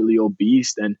getting overly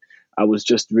obese, and I was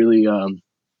just really,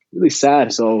 really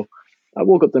sad. So I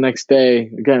woke up the next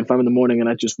day again, 5 in the morning, and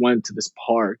I just went to this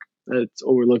park. It's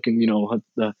overlooking,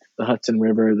 the Hudson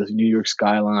River, the New York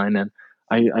skyline, and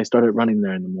I started running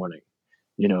there in the morning,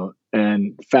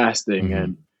 and fasting Hmm.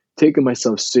 and taking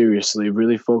myself seriously,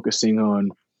 really focusing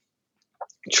on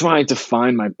trying to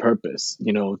find my purpose,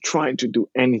 trying to do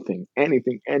anything,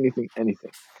 anything, anything,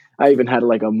 anything. I even had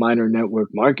like a minor network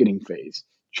marketing phase.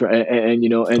 And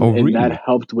Oh, and that really?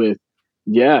 helped with,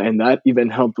 yeah, and that even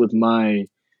helped with my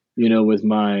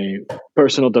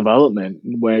personal development,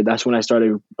 where that's when I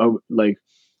started, like,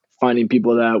 finding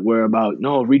people that were about,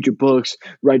 no, read your books,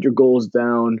 write your goals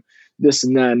down, this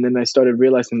and that. And then I started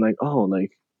realizing like, oh,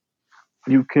 like,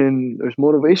 there's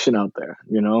motivation out there,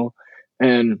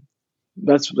 and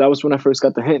that was when I first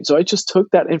got the hint. So I just took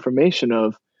that information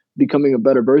of becoming a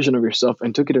better version of yourself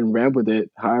and took it and ran with it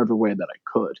however way that I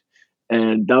could.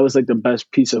 And that was like the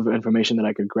best piece of information that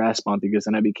I could grasp on, because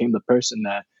then I became the person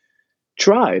that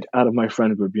tried out of my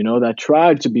friend group, that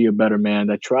tried to be a better man,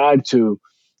 that tried to,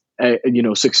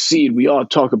 succeed. We all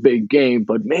talk a big game,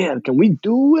 but man, can we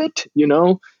do it?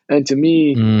 And to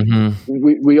me, Hmm.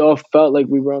 we all felt like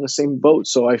we were on the same boat.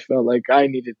 So I felt like I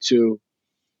needed to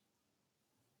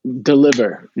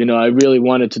deliver. I really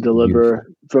wanted to Beautiful. deliver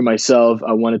for myself.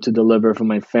 I wanted to deliver for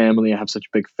my family. I have such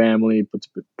a big family, it puts a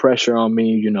big pressure on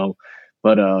me,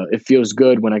 but it feels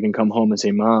good when I can come home and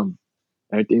say, Mom,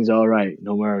 everything's all right,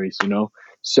 no worries.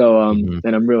 So Hmm.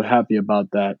 and I'm real happy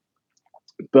about that.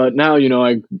 But now,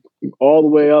 I all the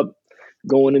way up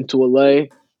going into LA.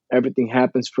 Everything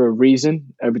happens for a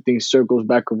reason. Everything circles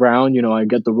back around. I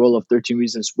get the role of 13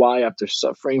 Reasons Why after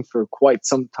suffering for quite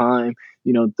some time,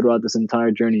 throughout this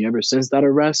entire journey ever since that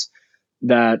arrest.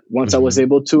 That once I was Hmm.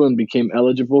 able to and became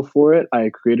eligible for it, I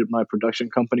created my production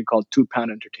company called 2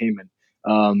 Pound Entertainment,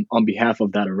 on behalf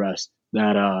of that arrest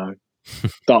that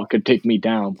thought could take me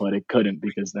down, but it couldn't,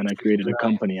 because then I created a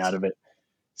company out of it.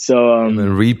 So, And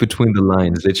then read between the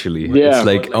lines, literally. It's yeah,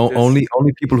 like only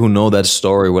people who know that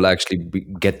story will actually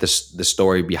get the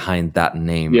story behind that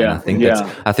name. And I yeah, think that's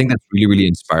yeah, I think that's really really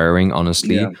inspiring. yeah.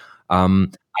 Honestly,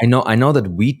 I know that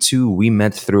we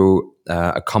met through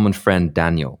a common friend,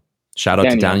 Daniel. Shout out to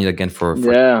Daniel. Daniel again for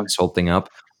setting Yeah, this whole thing up.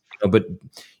 But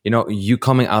you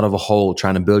coming out of a hole,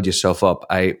 trying to build yourself up.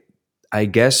 I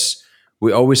guess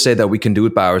we always say that we can do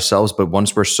it by ourselves, but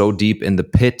once we're so deep in the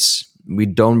pits, we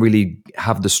don't really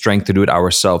have the strength to do it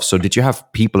ourselves. So, did you have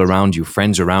people around you,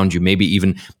 friends around you? Maybe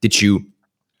even did you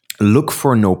look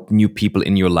for new people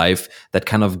in your life that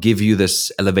kind of give you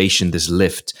this elevation, this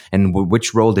lift? And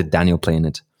which role did Daniel play in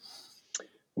it?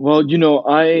 well,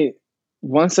 I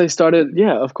once I started,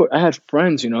 yeah, of course, I had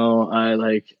friends. I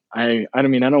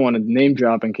don't mean, I don't want to name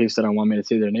drop in case they don't want me to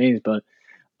say their names, but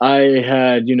I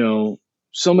had,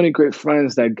 so many great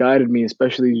friends that guided me,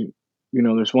 especially,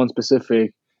 there's one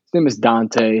specific. His name is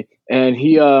Dante, and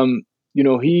he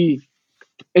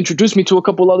introduced me to a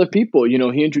couple other people.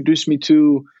 He introduced me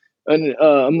to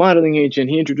a modeling agent.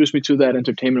 He introduced me to that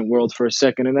entertainment world for a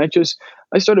second, and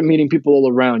I started meeting people all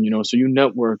around. So you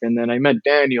network, and then I met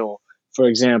Daniel, for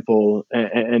example,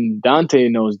 and Dante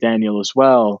knows Daniel as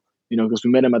well. Because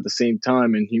we met him at the same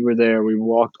time, and he were there. We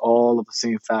walked all of the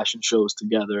same fashion shows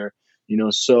together.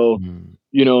 So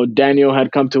Mm. Daniel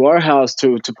had come to our house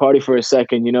to party for a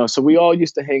second. So we all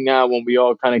used to hang out when we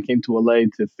all kind of came to LA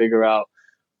to figure out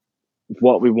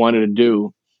what we wanted to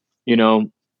do, you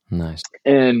know, Nice.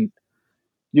 and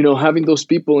having those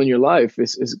people in your life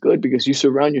is good, because you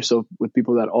surround yourself with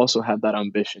people that also have that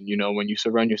ambition. When you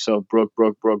surround yourself broke,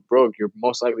 you're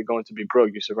most likely going to be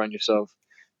broke. You surround yourself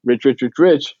rich,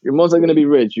 you're most likely going to be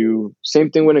rich. You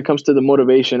Same thing when it comes to the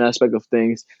motivation aspect of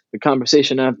things, the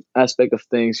conversation aspect of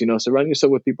things. Surround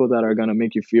yourself with people that are going to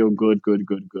make you feel good,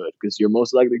 because you're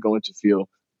most likely going to feel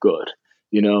good.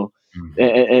 You know,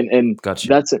 Mhm. and Gotcha.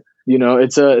 that's it.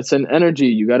 It's an energy.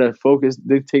 You got to focus.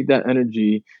 They take that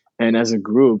energy, and as a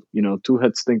group, two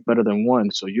heads think better than one.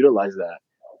 So utilize that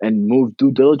and move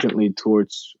due diligently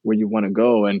towards where you want to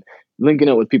go. And linking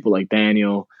up with people like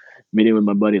Daniel, meeting with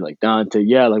my buddy like Dante.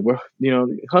 Yeah, like we're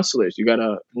hustlers. You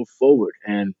gotta move forward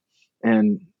and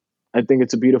I think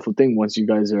it's a beautiful thing once you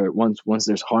guys are once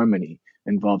there's harmony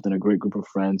involved in a great group of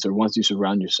friends, or once you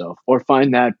surround yourself or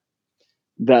find that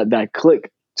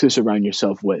click to surround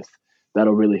yourself with,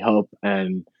 that'll really help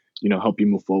and help you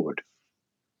move forward.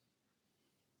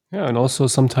 Yeah, and also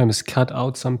sometimes cut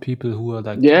out some people who are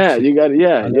like Yeah, toxic. you got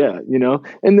yeah,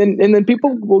 and then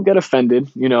people will get offended,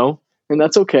 and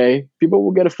that's okay. People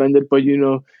will get offended, but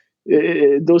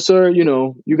those are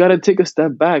you got to take a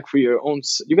step back for your own.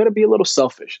 You got to be a little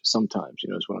selfish sometimes.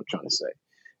 Is what I'm trying to say,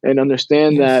 and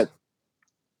understand that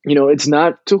Yes, it's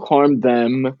not to harm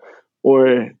them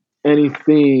or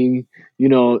anything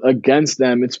against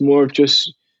them. It's more of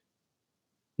just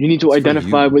you need to It's for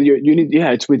identify you. with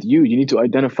it's with you. You need to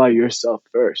identify yourself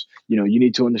first. You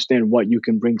need to understand what you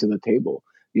can bring to the table,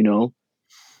 you know,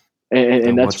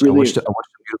 and that's really, I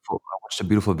watched a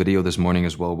beautiful video this morning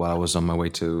as well while I was on my way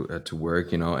to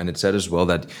work, and it said as well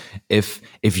that if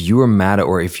you are mad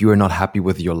or if you are not happy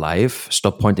with your life,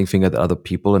 stop pointing finger at other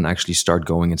people and actually start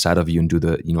going inside of you and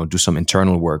do some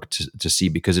internal work to see,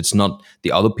 because it's not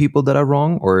the other people that are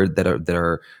wrong or that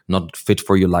are not fit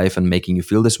for your life and making you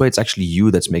feel this way. It's actually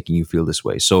you that's making you feel this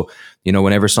way. So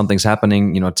whenever something's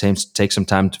happening, take some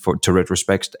time to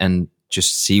retrospect and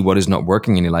just see what is not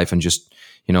working in your life and just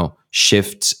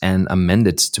shift and amend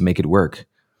it to make it work.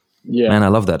 yeah, Man, I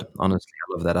love that. Honestly,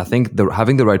 I love that. I think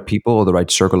having the right people or the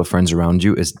right circle of friends around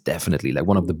you is definitely like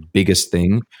one of the biggest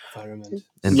thing. environment,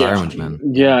 yeah, Environment, especially.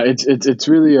 man. Yeah. yeah. It's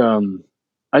really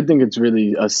I think it's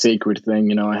really a sacred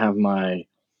thing. I have my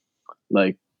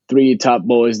like three top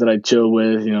boys that I chill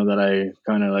with, that I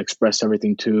kind of express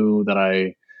everything to, that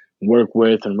I work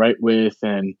with and write with,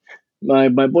 and my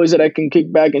boys that I can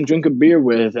kick back and drink a beer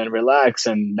with and relax,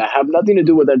 and that have nothing to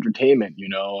do with entertainment,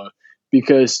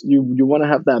 because you want to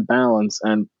have that balance.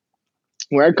 And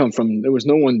where I come from, there was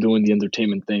no one doing the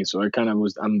entertainment thing, so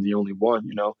I'm the only one,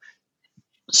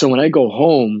 So when I go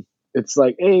home, it's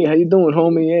like, hey, how you doing,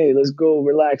 homie? Hey, let's go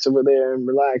relax over there and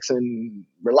relax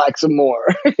some more.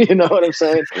 You know what I'm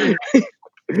saying? But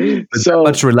that So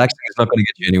much relaxing is not going to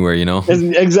get you anywhere.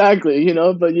 exactly,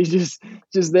 but you just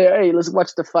there. Hey, let's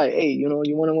watch the fight. Hey, you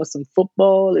want to watch some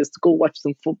football? Let's go watch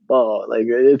some football. Like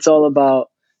it's all about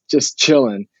just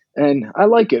chilling, and I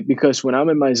like it because when I'm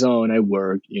in my zone, I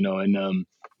work. And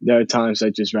there are times I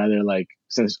just rather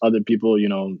since other people,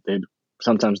 they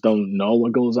sometimes don't know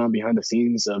what goes on behind the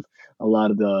scenes of a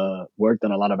lot of the work that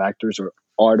a lot of actors or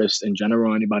artists in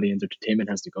general, anybody in entertainment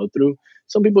has to go through.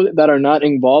 Some people that are not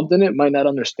involved in it might not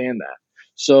understand that.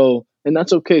 So, and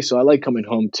that's okay. So I like coming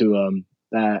home to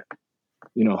that,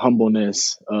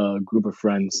 humbleness group of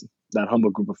friends. That humble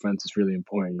group of friends is really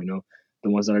important. The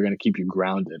ones that are going to keep you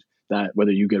grounded. That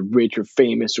whether you get rich or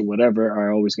famous or whatever,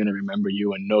 are always going to remember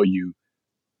you and know you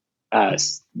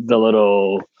as the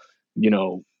little, you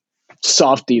know,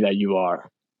 softy that you are.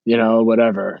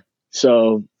 Whatever.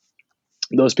 So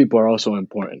those people are also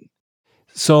important.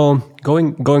 So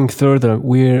going further,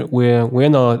 we're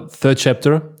in our third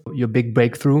chapter. Your big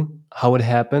breakthrough, how it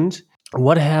happened,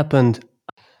 what happened,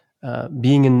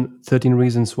 being in 13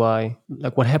 Reasons Why.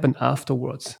 Like what happened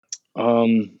afterwards?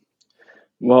 Um,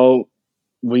 well,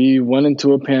 we went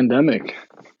into a pandemic.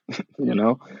 You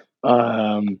know,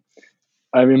 um,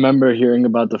 I remember hearing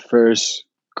about the first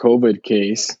COVID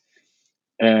case,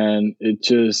 and it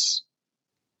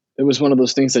was one of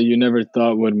those things that you never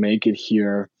thought would make it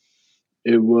here.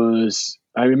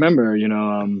 I remember,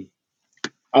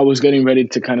 I was getting ready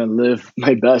to kind of live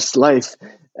my best life.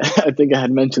 I think I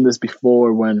had mentioned this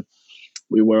before when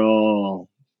we were all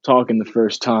talking the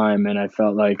first time, and I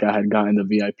felt like I had gotten the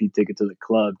VIP ticket to the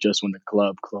club just when the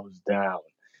club closed down,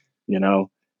 you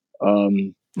know?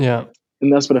 Um, Yeah.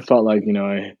 and that's what it felt like.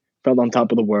 I felt on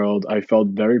top of the world. I felt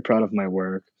very proud of my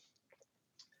work.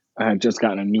 I had just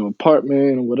gotten a new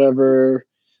apartment or whatever,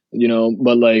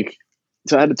 but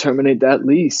so I had to terminate that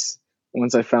lease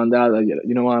once I found out that,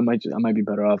 what, I might be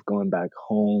better off going back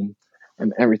home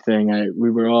and everything.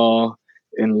 We were all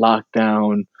in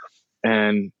lockdown,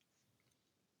 and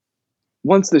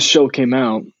once the show came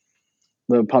out,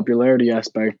 the popularity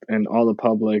aspect and all the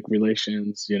public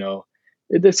relations,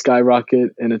 it did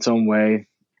skyrocket in its own way.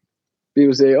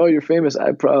 People say, "Oh, you're famous."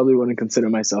 I probably wouldn't consider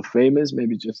myself famous.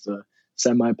 Maybe just a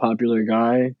semi-popular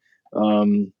guy.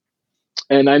 Um,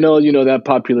 and I know, that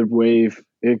popular wave,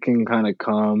 it can kind of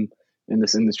come in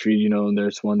this industry. And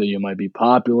there's one day you might be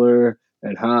popular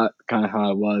and hot, kind of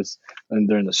how it was, and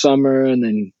during the summer, and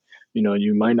then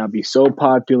you might not be so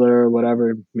popular or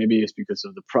whatever. Maybe it's because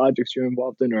of the projects you're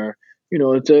involved in, or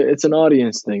it's an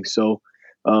audience thing. So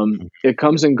it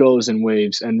comes and goes in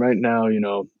waves. And right now,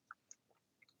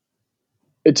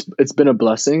 it's been a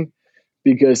blessing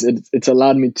because it's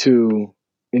allowed me to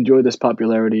enjoy this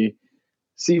popularity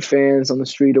see fans on the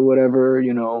street or whatever,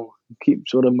 keep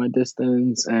sort of my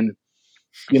distance. And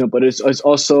but it's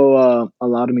also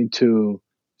allowed me to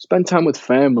spend time with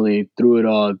family through it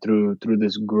all, through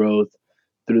this growth,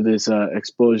 through this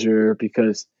exposure,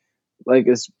 because like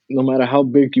it's no matter how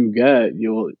big you get,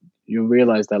 you'll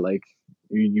realize that like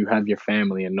you have your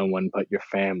family and no one but your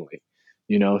family,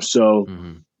 so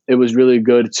Hmm. it was really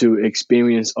good to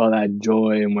experience all that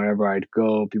joy. And wherever I'd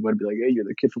go, people would be like, hey, you're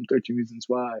the kid from 13 Reasons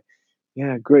Why.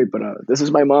 Yeah, great, but this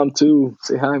is my mom too.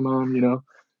 Say hi, mom.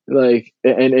 Like,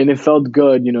 and it felt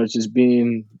good. Just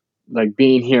being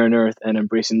here on Earth and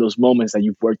embracing those moments that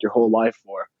you've worked your whole life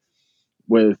for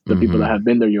with the people that Hmm. have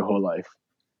been there your whole life.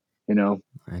 You know.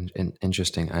 And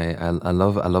interesting. I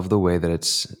love the way that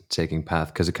it's taking path,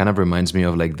 because it kind of reminds me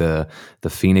of like the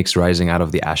phoenix rising out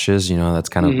of the ashes. That's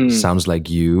kind of Hmm. sounds like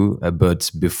you,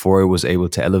 but before it was able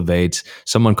to elevate,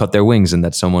 someone cut their wings, and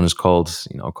that someone is called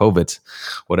COVID,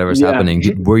 whatever's Yeah. happening.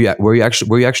 Were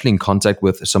you actually in contact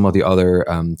with some of the other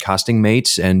casting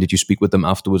mates, and did you speak with them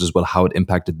afterwards as well? How it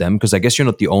impacted them? Because I guess you're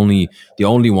not the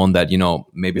only one that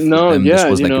maybe for No. them this Yeah.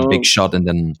 was like a big shot, and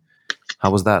then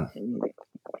how was that?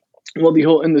 Well, the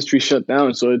whole industry shut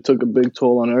down, so it took a big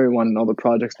toll on everyone and all the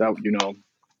projects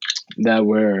that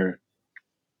were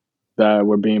that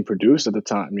were being produced at the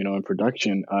time, in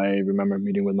production. I remember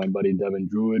meeting with my buddy Devin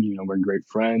Druid. We're great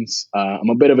friends. I'm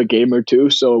a bit of a gamer too,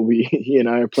 so he and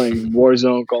I are playing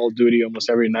Warzone, Call of Duty almost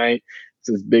every night. It's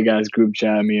this big ass group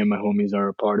chat. Me and my homies are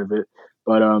a part of it.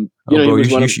 But Oh, he bro,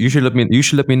 was one of. you should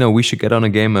let me know. We should get on a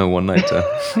game one night.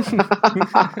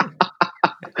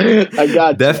 I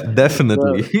got you.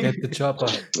 Definitely. No, Get the chopper.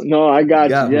 no, I got you.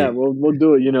 Got Yeah, me. we'll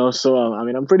do it. So I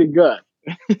mean, I'm pretty good.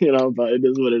 But it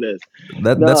is what it is.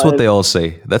 That's No, what they all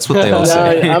say. That's what they all no,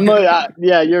 say.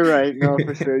 yeah, you're right. No,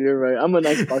 for sure, you're right. I'm an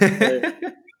Xbox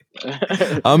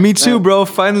player. Me too, Uh, bro.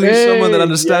 Finally, someone that hey,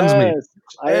 understands me. yes,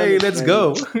 I Hey, let's understand.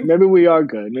 go. Maybe we are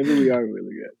good. Maybe we are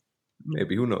really good.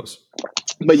 Maybe, who knows?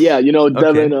 But yeah,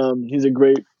 Devin, Okay. he's a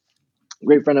great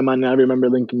friend of mine. And I remember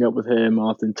linking up with him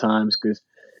oftentimes because,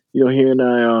 he and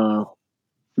I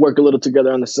work a little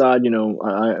together on the side.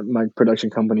 My production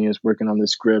company is working on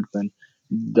this script, and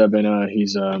Devin,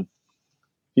 he's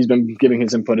been giving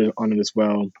his input on it as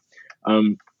well.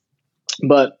 Um,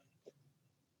 but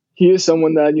he is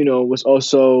someone that was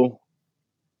also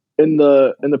in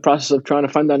the process of trying to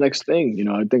find that next thing.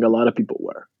 I think a lot of people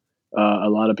were. A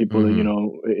lot of people,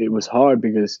 Hmm. it was hard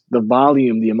because the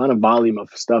amount of volume of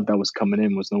stuff that was coming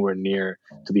in was nowhere near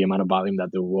to the amount of volume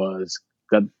that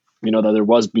that there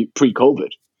was pre-COVID.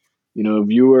 If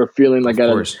you were feeling like Of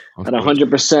course. at Of course.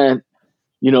 100%,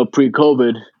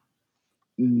 pre-COVID,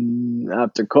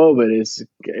 after COVID,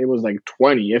 it was like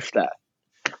 20, if that.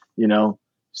 you know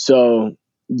so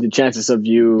the chances of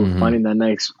you Hmm. finding that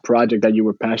next project that you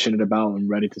were passionate about and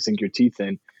ready to sink your teeth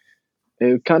in,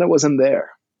 it kind of wasn't there.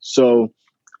 So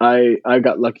I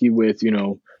got lucky with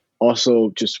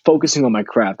also just focusing on my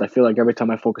craft. I feel like every time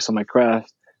I focus on my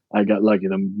craft, I got lucky.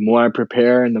 The more I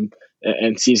prepare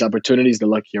and seize opportunities, the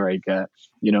luckier I get.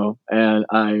 And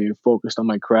I focused on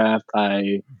my craft.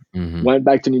 I Hmm. went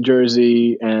back to New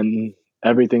Jersey, and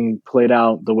everything played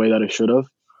out the way that it should have.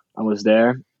 I was there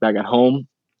back at home.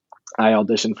 I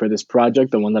auditioned for this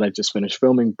project, the one that I just finished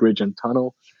filming, Bridge and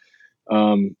Tunnel,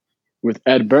 um, with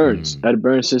Ed Burns. Hmm. Ed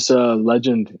Burns is a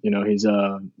legend. He's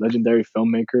a legendary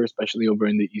filmmaker, especially over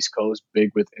in the East Coast,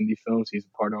 big with indie films. He's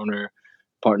a partner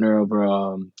of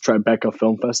Tribeca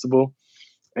Film Festival,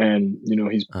 and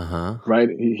he's Uh huh. right.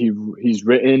 He's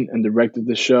written and directed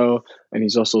the show, and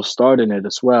he's also starred in it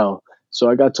as well. So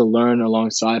I got to learn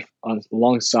alongside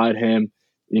him,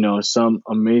 some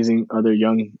amazing other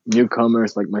young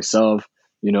newcomers like myself,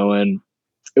 and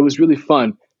it was really fun.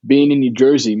 Being in New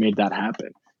Jersey made that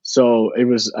happen. So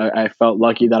I felt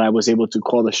lucky that I was able to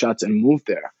call the shots and move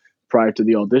there prior to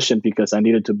the audition because I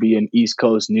needed to be an East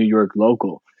Coast New York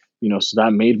local, so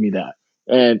that made me that.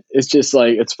 And it's just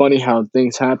like, it's funny how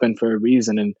things happen for a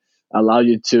reason and allow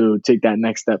you to take that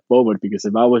next step forward. Because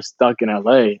if I was stuck in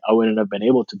LA, I wouldn't have been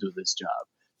able to do this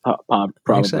job,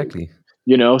 probably, Exactly.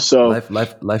 so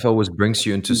Life always brings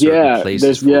you into certain yeah,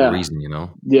 places for a reason, you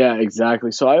know? yeah,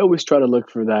 exactly. So I always try to look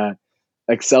for that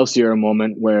Excelsior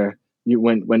moment where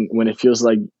when it feels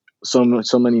like so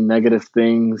many negative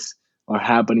things are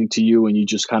happening to you, and you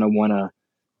just kind of want to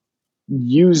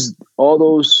use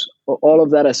all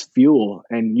of that as fuel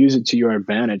and use it to your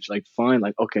advantage. Like, fine,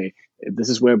 like, okay, if this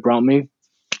is where it brought me,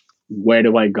 where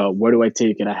do I go? Where do I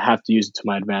take it? I have to use it to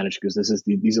my advantage because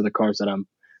these are the cards that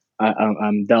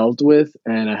I'm dealt with,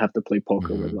 and I have to play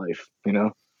poker with Hmm. life.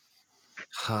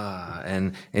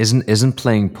 And isn't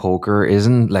playing poker,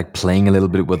 isn't like playing a little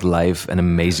bit with life an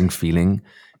amazing feeling?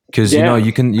 because Yeah.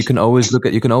 you can always look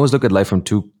at life from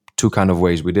two kind of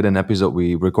ways. We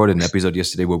recorded an episode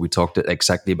yesterday where we talked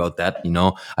exactly about that.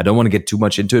 I don't want to get too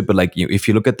much into it, but like if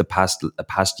you look at the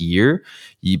past year,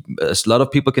 a lot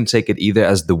of people can take it either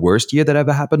as the worst year that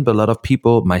ever happened, but a lot of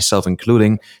people, myself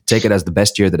including, take it as the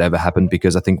best year that ever happened,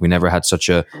 because I think we never had such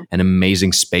an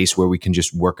amazing space where we can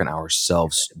just work on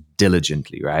ourselves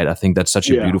diligently, right? I think that's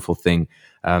such a Yeah. beautiful thing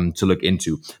to look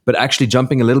into. But actually,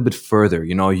 jumping a little bit further,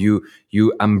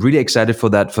 I'm really excited for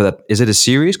that. Is it a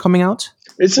series coming out?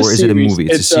 It's a Or is it a series. movie?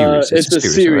 It's a series. It's It's a a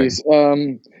series. All right.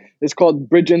 series. It's called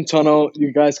Bridge and Tunnel.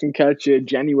 You guys can catch it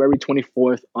January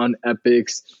 24th on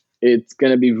Epics. It's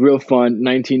gonna be real fun.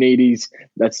 1980s.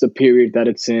 That's the period that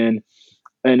it's in,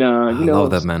 and I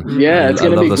love that, man. yeah, it's I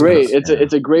gonna love be those kind of. great. Yeah.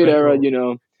 It's a great Very era.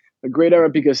 cool. A great era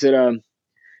because we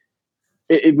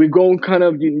go kind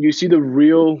of you see the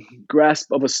real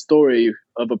grasp of a story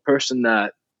of a person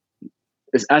that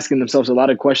is asking themselves a lot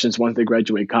of questions once they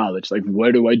graduate college. Like,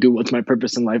 what do I do? What's my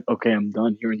purpose in life? Okay, I'm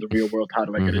done here in the real world. How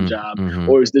do I get a job? Mm-hmm.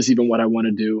 Or is this even what I want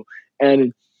to do?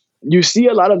 And you see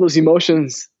a lot of those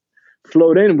emotions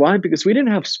float in. Why? Because we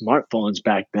didn't have smartphones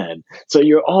back then. So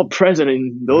you're all present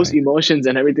in those Right. emotions,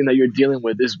 and everything that you're dealing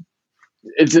with is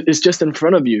it's just in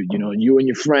front of you. You and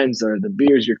your friends, or the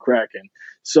beers you're cracking.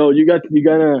 So you get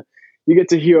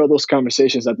to hear all those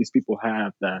conversations that these people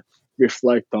have that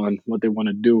reflect on what they want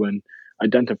to do, and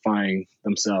identifying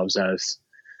themselves as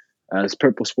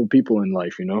purposeful people in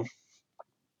life. Yeah,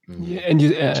 and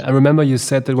I remember you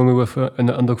said that when we were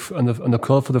on the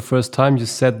call for the first time, you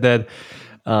said that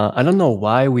I don't know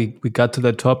why we got to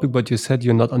that topic, but you said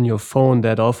you're not on your phone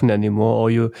that often anymore, or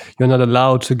you're not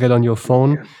allowed to get on your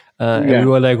phone. And we Yeah.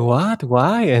 were like, what?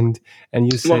 Why? And you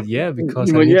Well, said, yeah,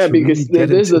 because I well, need yeah, to really because get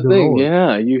there's into the the thing. role.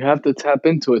 Yeah, you have to tap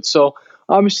into it. So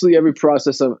obviously,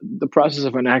 the process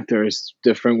of an actor is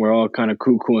different. We're all kind of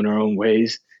cuckoo in our own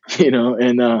ways,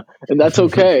 and that's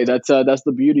okay. That's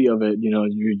the beauty of it.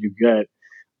 You get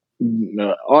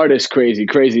artists,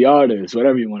 crazy artists,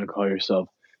 whatever you want to call yourself.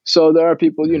 So there are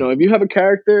people. If you have a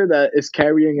character that is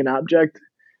carrying an object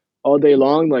all day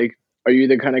long, like, are you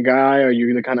the kind of guy, are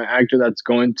you the kind of actor that's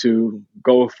going to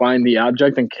go find the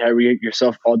object and carry it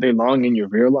yourself all day long in your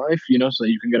real life, so that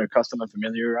you can get accustomed and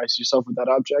familiarize yourself with that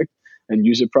object and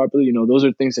use it properly? Those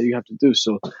are things that you have to do.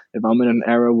 So if I'm in an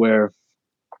era where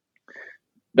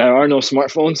there are no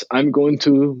smartphones, I'm going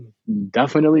to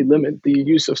definitely limit the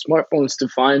use of smartphones to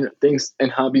find things and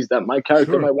hobbies that my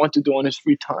character Sure. might want to do on his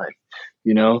free time,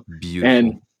 you know and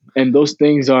Beautiful. and those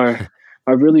things are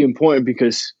really important,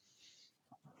 because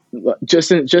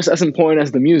just as important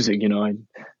as the music.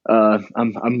 I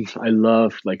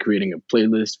love like creating a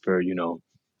playlist for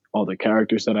all the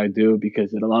characters that I do,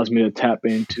 because it allows me to tap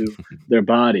into their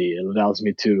body. It allows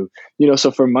me to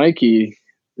so for Mikey,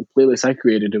 the playlist I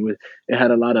created, it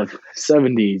had a lot of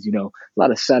 70s, a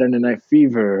lot of Saturday Night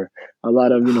Fever, a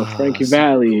lot of Frankie Super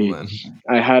cool, Valli. man.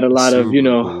 I had a lot of Super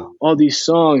cool. all these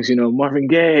songs, Marvin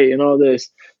Gaye and all this.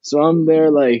 So I'm there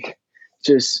like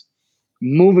just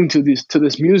moving to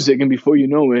this music, and before you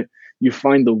know it, you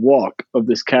find the walk of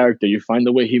this character, you find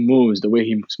the way he moves, the way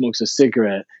he smokes a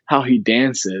cigarette, how he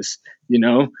dances,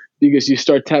 because you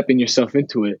start tapping yourself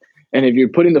into it. And if you're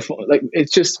putting the phone, like,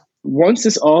 it's just, once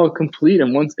it's all complete,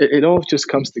 and once it all just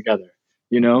comes together,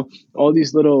 all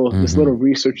this little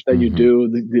research that you Mm-hmm. do,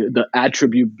 the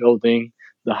attribute building,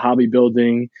 the hobby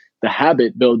building, the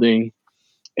habit building,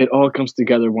 it all comes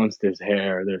together once there's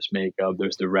hair, there's makeup,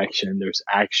 there's direction, there's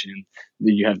action.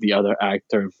 Then you have the other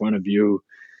actor in front of you,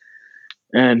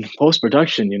 and post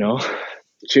production.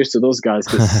 Cheers to those guys,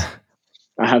 because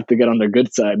I have to get on their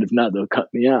good side. If not, they'll cut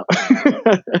me out.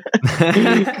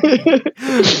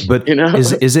 But you know?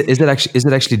 is it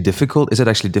actually difficult? Is it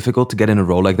actually difficult to get in a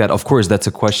role like that? Of course, that's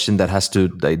a question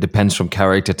that depends from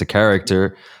character to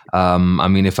character. I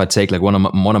mean, if I take like one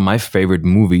of my favorite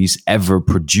movies ever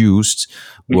produced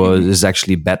is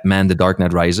actually Batman: The Dark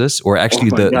Knight Rises, or Oh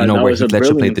actually my god, that where was a Heath Ledger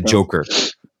played brilliant the film. Joker.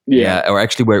 Yeah. Yeah, or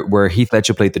actually where Heath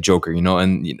Ledger played the Joker,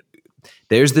 and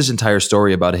there's this entire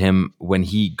story about him when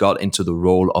he got into the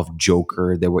role of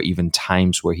Joker. There were even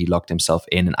times where he locked himself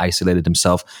in and isolated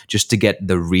himself just to get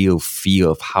the real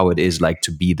feel of how it is like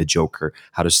to be the Joker,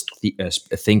 how to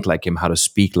think like him, how to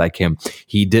speak like him.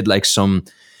 He did like some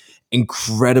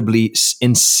incredibly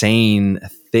insane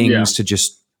things Yeah. to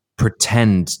just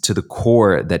pretend to the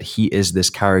core that he is this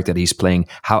character that he's playing.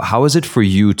 How is it for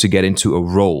you to get into a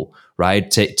role, right?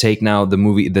 Take now the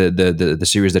movie, the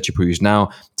series that you produce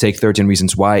now, take 13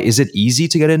 Reasons Why. Is it easy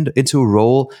to get into a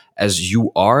role as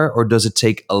you are, or does it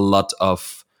take a lot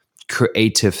of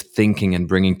creative thinking and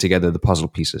bringing together the puzzle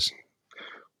pieces?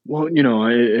 Well,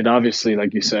 it obviously,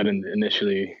 like you said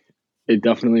initially, it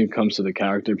definitely comes to the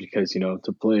character because to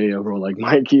play a role like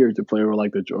Mikey or to play a role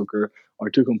like the Joker are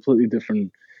two completely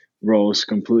different roles,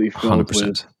 completely filled with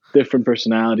 100%. different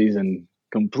personalities and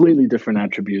completely different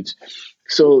attributes.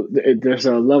 So there's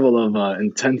a level of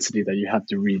intensity that you have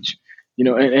to reach,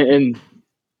 and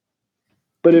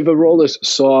but if a role is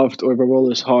soft or if a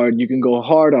role is hard, you can go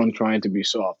hard on trying to be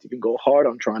soft. You can go hard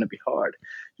on trying to be hard.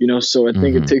 So I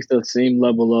think it Hmm. takes the same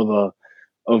level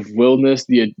of willness,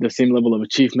 the same level of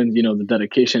achievement, the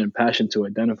dedication and passion to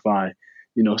identify,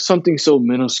 something so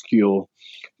minuscule.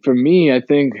 For me, I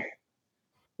think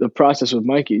the process with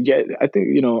Mikey, yeah, I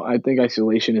think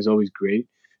isolation is always great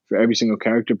for every single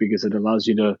character because it allows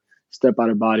you to step out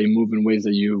of body, move in ways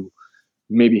that you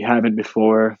maybe haven't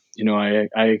before. I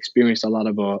experienced a lot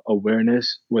of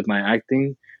awareness with my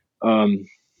acting. Um,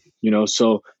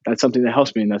 so that's something that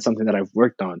helps me, and that's something that I've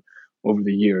worked on over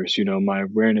the years. My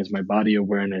awareness, my body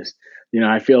awareness.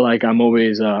 I feel like I'm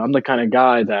the kind of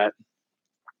guy that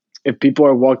if people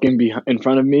are walking in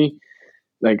front of me,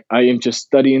 like I am just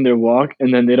studying their walk,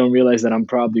 and then they don't realize that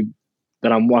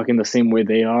I'm walking the same way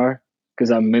they are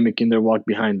because I'm mimicking their walk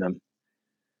behind them.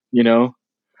 You know,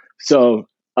 so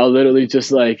I'll literally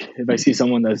just like if I see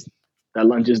someone that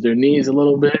lunges their knees a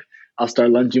little bit, I'll start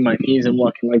lunging my knees and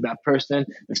walking like that person.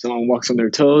 If someone walks on their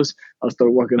toes, I'll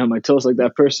start walking on my toes like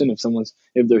that person.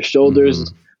 If their Hmm.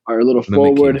 shoulders are a little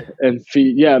Mimicking. forward and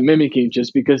feet, yeah, mimicking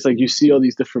just because like you see all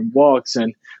these different walks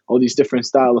and all these different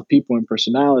style of people and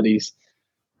personalities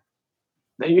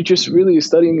that you're just really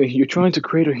studying. You're trying to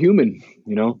create a human,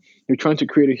 you're trying to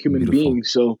create a human Beautiful. being.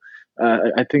 So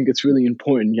I think it's really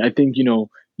important. I think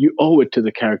you owe it to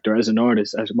the character as an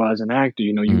artist as well as an actor.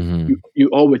 Hmm. You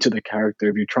owe it to the character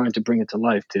if you're trying to bring it to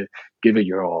life to give it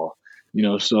your all.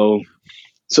 So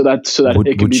that Would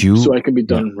it can would be so you? it can be Yeah.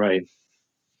 done right.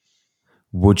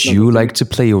 Would No, you like continue.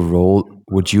 to play a role?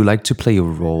 Would you like to play a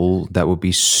role that would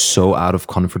be so out of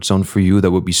comfort zone for you,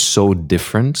 that would be so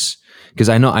different? Because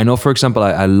I know, for example,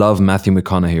 I love Matthew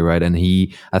McConaughey, right? And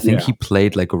I think Yeah. he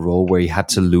played like a role where he had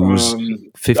to lose Um.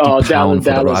 50 Oh, pound for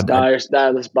the role.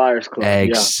 Dallas Buyers Club. Yeah.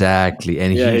 Exactly.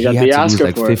 And Yeah. He he got had the to lose Oscar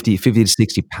like for it. 50 to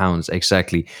 60 pounds.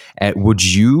 Exactly.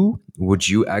 Would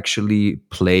you actually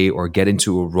play or get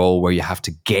into a role where you have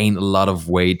to gain a lot of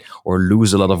weight or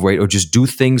lose a lot of weight or just do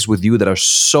things with you that are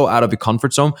so out of your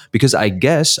comfort zone? Because I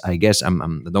guess I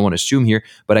don't want to assume here,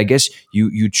 but I guess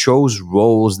you chose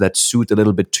roles that suit a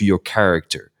little bit to your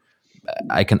character.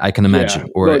 I can Yeah. imagine.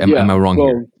 Or Well, am yeah. I wrong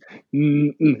here?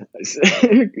 Well,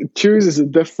 choose is a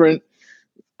different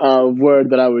word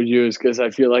that I would use because I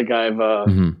feel like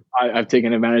Hmm. I've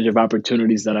taken advantage of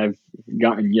opportunities that I've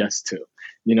gotten yes to.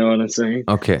 You know what I'm saying?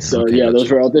 Okay. So Okay. yeah, Got those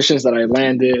you. were auditions that I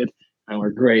landed and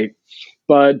were great.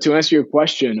 But to answer your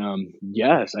question,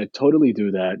 yes, I totally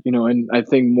do that. And I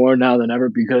think more now than ever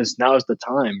because now is the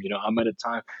time.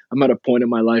 I'm at a point in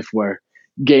my life where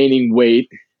gaining weight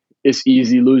is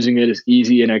easy, losing it is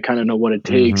easy, and I kind of know what it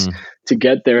takes Hmm. to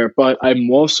get there. But I'm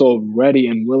also ready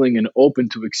and willing and open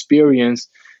to experience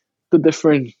the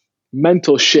different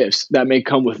mental shifts that may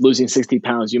come with losing 60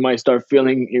 pounds. You might start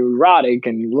feeling erotic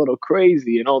and a little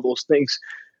crazy and all those things.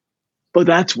 But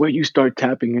that's where you start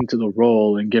tapping into the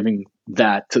role and giving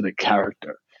that to the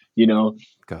character. You know,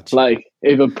 Got you. like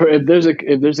if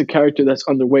there's a character that's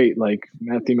underweight, like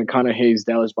Matthew McConaughey's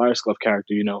Dallas Buyers Club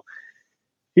character,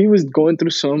 he was going through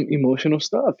some emotional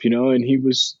stuff, and he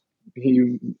was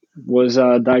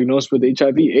diagnosed with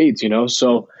HIV/AIDS,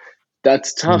 so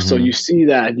that's tough. So Hmm. you see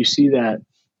that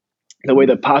the way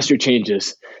the posture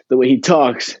changes, the way he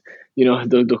talks,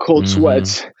 the cold Hmm.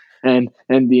 sweats and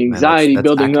the Man, that's anxiety that's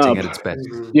building acting up. at its best.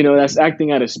 That's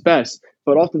acting at its best.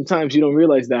 But oftentimes you don't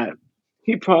realize that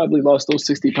he probably lost those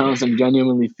 60 pounds and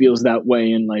genuinely feels that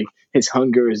way. And like his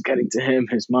hunger is getting to him,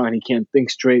 his mind, he can't think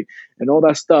straight. And all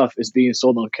that stuff is being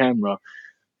sold on camera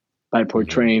by Hmm.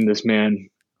 portraying this man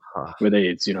with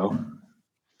AIDS.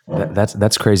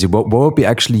 That's crazy. What would be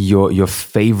actually your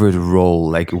favorite role?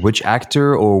 Like which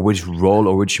actor or which role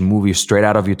or which movie straight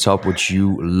out of your top would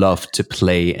you love to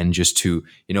play and just to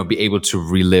be able to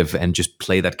relive and just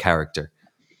play that character?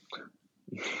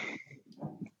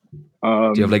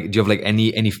 Um, Do you have like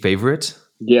any favorite?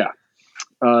 yeah.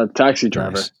 Taxi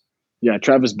Driver. Nice. Yeah.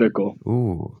 Travis Bickle.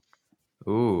 Ooh.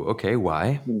 Ooh. Okay.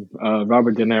 Why?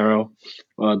 Robert De Niro,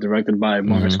 directed by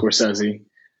Martin Hmm. Scorsese.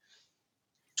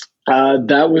 Uh,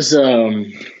 that was um,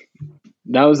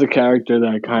 that was the character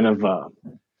that kind of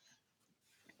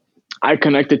I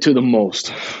connected to the most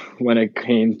when it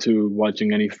came to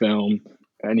watching any film,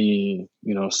 any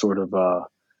sort of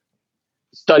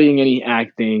studying any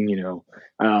acting.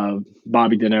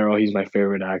 Bobby De Niro, he's my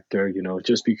favorite actor.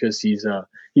 Just because he's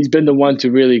been the one to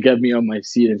really get me on my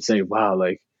seat and say, wow,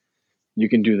 like You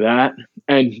can do that.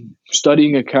 And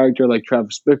studying a character like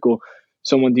Travis Bickle,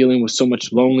 someone dealing with so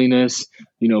much loneliness,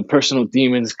 personal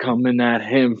demons coming at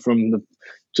him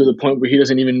to the point where he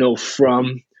doesn't even know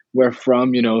where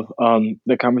from,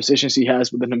 the conversations he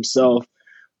has within himself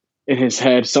in his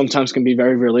head sometimes can be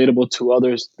very relatable to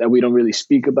others that we don't really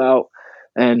speak about.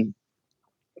 And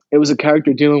it was a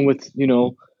character dealing with,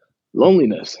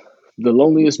 loneliness, the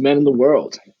loneliest man in the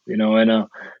world, and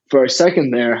for a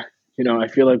second there, I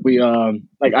feel like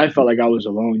like I felt like I was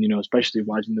alone, especially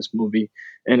watching this movie.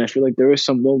 And I feel like there is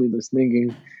some loneliness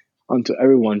thinking onto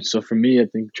everyone. So for me, I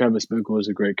think Travis Bickle is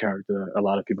a great character that a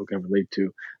lot of people can relate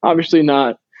to. Obviously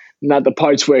not the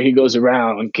parts where he goes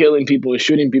around killing people or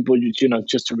shooting people,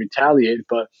 just to retaliate.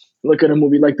 But look at a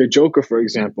movie like The Joker, for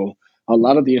example. A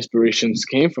lot of the inspirations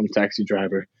came from Taxi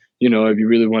Driver. If you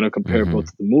really want to compare both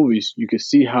of the movies, you could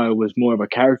see how it was more of a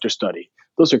character study.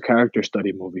 Those are character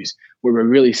study movies where we're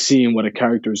really seeing what a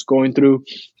character is going through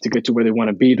to get to where they want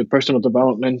to be. The personal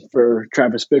development for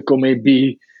Travis Bickle may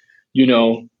be, you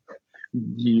know,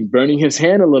 burning his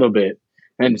hand a little bit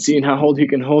and seeing how he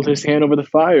can hold his hand over the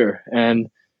fire. And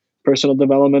personal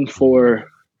development for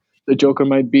the Joker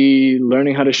might be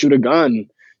learning how to shoot a gun,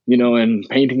 and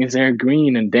painting his hair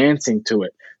green and dancing to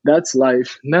it. That's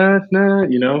life. Nah,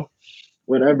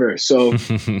 whatever. So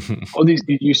all these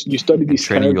you study these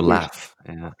Training your characters. laugh.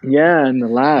 Yeah. Yeah, and the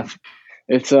laugh.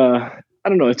 It's I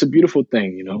don't know, it's a beautiful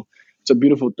thing, It's a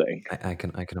beautiful thing. I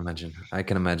can imagine. I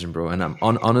can imagine, bro. And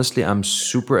honestly, I'm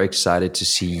super excited to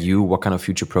see you, what kind of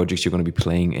future projects you're going to be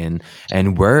playing in,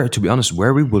 and where, to be honest,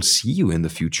 where we will see you in the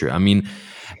future. I mean,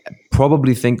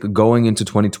 probably think going into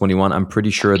 2021, I'm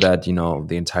pretty sure that,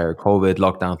 the entire COVID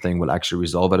lockdown thing will actually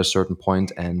resolve at a certain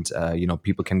point, and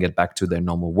people can get back to their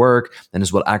normal work, and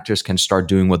as well actors can start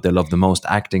doing what they love the most,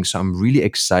 acting. So I'm really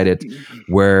excited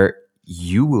where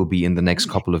you will be in the next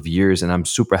couple of years, and I'm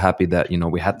super happy that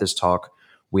we had this talk,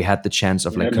 we had the chance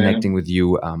of Yeah, like man. connecting with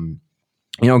you,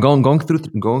 going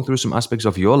through some aspects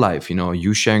of your life,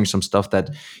 you sharing some stuff that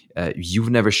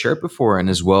you've never shared before, and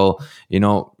as well,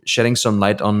 shedding some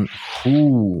light on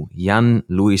who Jan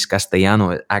Luis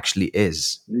Castellano actually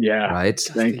is, Yeah. right?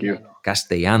 Thank you.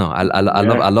 Castellano. I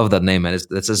love that name, man.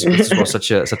 It's as well such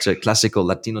a classical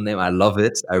Latino name. I love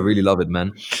it. I really love it,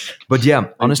 man. But yeah,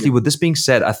 Thank honestly, you. with this being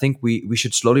said, I think we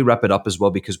should slowly wrap it up as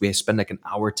well, because we spend like an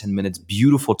hour, 10 minutes,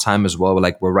 beautiful time as well.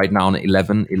 Like we're right now on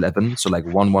 11:11, so like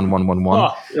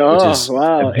 1:11:11, which Oh, is a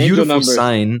wow. Angel beautiful numbers.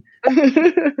 sign.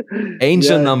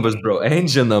 Angel Yeah. numbers, bro.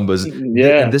 Angel numbers. And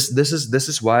Yeah. this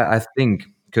is why I think,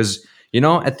 because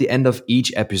at the end of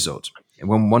each episode,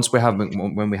 when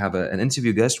we have an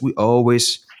interview guest, we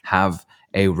always have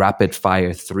a rapid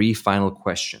fire 3 final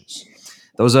questions.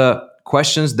 Those are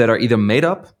questions that are either made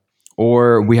up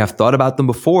or we have thought about them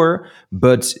before,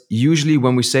 but usually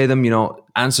when we say them,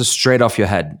 answer straight off your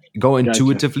head. Go Gotcha.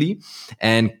 intuitively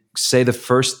and say the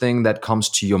first thing that comes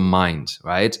to your mind,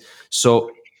 right?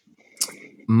 So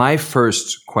my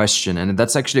first question, and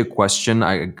that's actually a question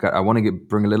I want to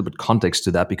bring a little bit context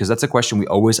to that, because that's a question we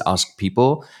always ask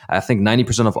people. I think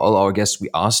 90% of all our guests, we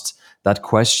asked that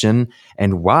question.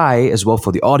 And why, as well,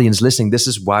 for the audience listening, this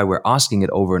is why we're asking it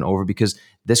over and over, because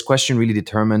this question really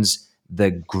determines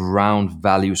the ground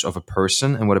values of a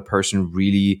person and what a person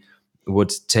really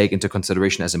would take into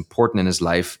consideration as important in his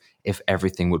life if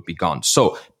everything would be gone.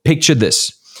 So picture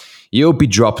this. You'll be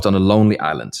dropped on a lonely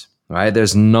island, right?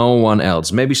 There's no one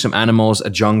else. Maybe some animals, a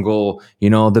jungle,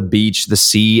 the beach, the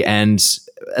sea, and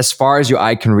as far as your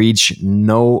eye can reach,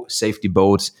 no safety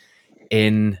boat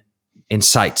in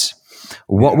sight.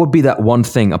 What would be that one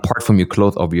thing, apart from your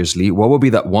clothes, obviously, what would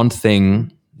be that one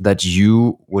thing that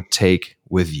you would take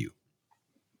with you?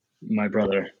 My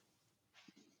brother.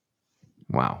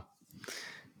 Wow.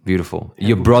 Beautiful.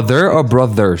 Your brother or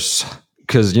brothers?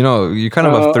 Because you kind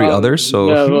of have 3 others. So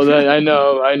Yeah, well, I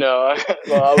know.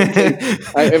 Well, I would take,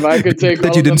 if I could take that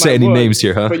all you of them, didn't say I any would. names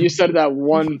here, huh? But you said that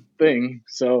one thing,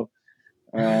 so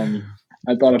I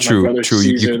thought of my True, brother true.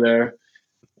 Caesar there.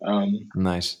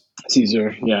 Nice.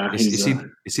 Caesar, yeah, Is, he's is he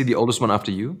is he the oldest one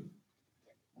after you?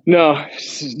 no,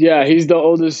 yeah, he's the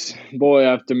oldest boy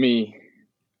after me.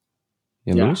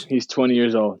 Jan Yeah, Louis? he's 20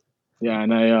 years old. Yeah,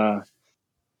 and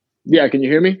yeah, can you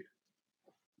hear me?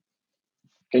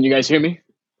 Can you guys hear me?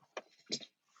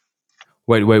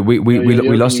 Wait, we Yo, yo, yo,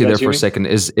 can lost you you there guys hear for a me? second.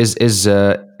 Is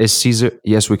Caesar?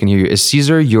 Yes, we can hear you. Is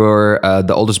Caesar your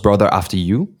the oldest brother after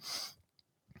you?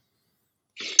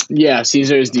 Yeah,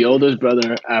 Caesar is the oldest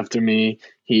brother after me.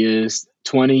 He is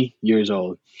 20 years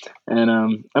old. And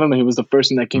I don't know, he was the first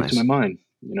thing that came to my Nice.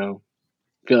 mind,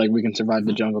 feel like we can survive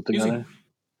the jungle Easy. together.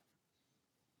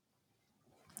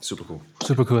 Super cool.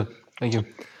 Super cool. Thank you.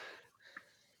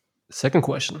 Second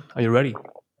question. Are you ready?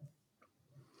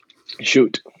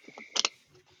 Shoot.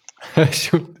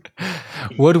 Shoot.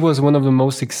 What was one of the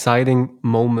most exciting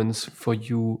moments for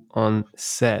you on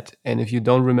set? And if you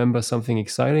don't remember something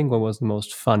exciting, what was the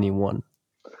most funny one?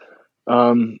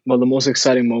 Well, the most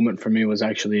exciting moment for me was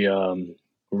actually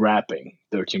rapping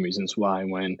 13 Reasons Why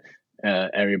when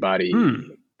everybody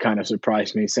kind of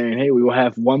surprised me saying, hey, we will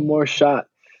have one more shot.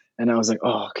 And I was like,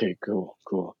 oh, okay, cool.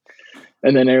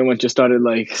 And then everyone just started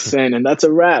like saying, and that's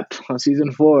a wrap on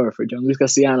season 4 for John Luis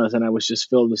Castellanos. And I was just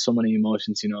filled with so many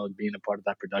emotions, being a part of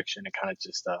that production. It kind of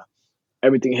just,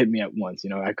 everything hit me at once.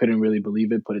 I couldn't really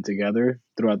believe it, put it together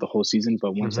throughout the whole season.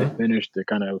 But once I finished,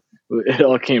 it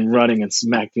all came running and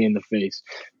smacked me in the face.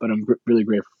 But I'm really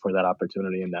grateful for that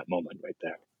opportunity in that moment right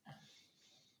there.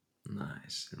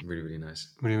 Nice. Really, really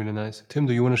nice. Really, really nice. Tim,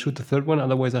 do you want to shoot the third one?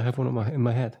 Otherwise, I have one in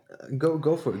my head.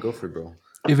 Go for it, bro.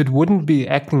 If it wouldn't be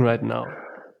acting right now,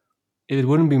 if it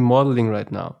wouldn't be modeling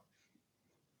right now,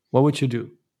 what would you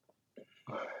do?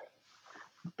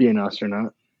 Be an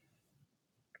astronaut.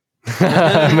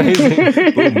 Amazing.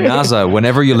 Boom, NASA,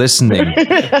 whenever you're listening.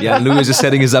 Yeah, Louis is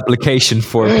setting his application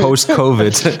for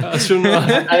post-COVID.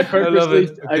 Astronaut. I purposely,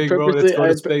 let's go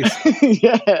to space.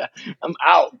 Yeah, I'm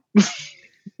out.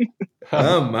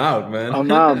 I'm out, man.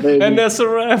 I'm out, baby. And that's a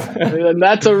wrap. And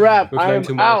that's a wrap. I am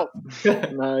tomorrow. out.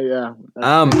 Yeah.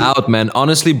 I'm out, man.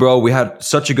 Honestly, bro, we had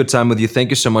such a good time with you. Thank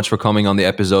you so much for coming on the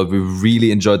episode. We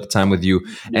really enjoyed the time with you.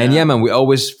 Yeah. And yeah, man, we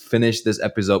always finish this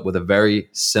episode with a very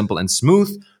simple and smooth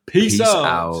peace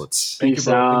out. Peace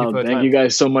out. Thank you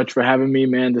guys so much for having me,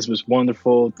 man. This was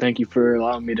wonderful. Thank you for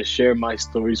allowing me to share my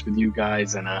stories with you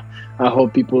guys. And I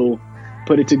hope people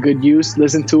put it to good use,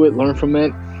 listen to it, learn from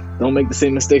it. Don't make the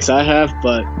same mistakes I have,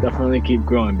 but definitely keep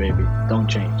growing, baby. Don't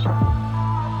change.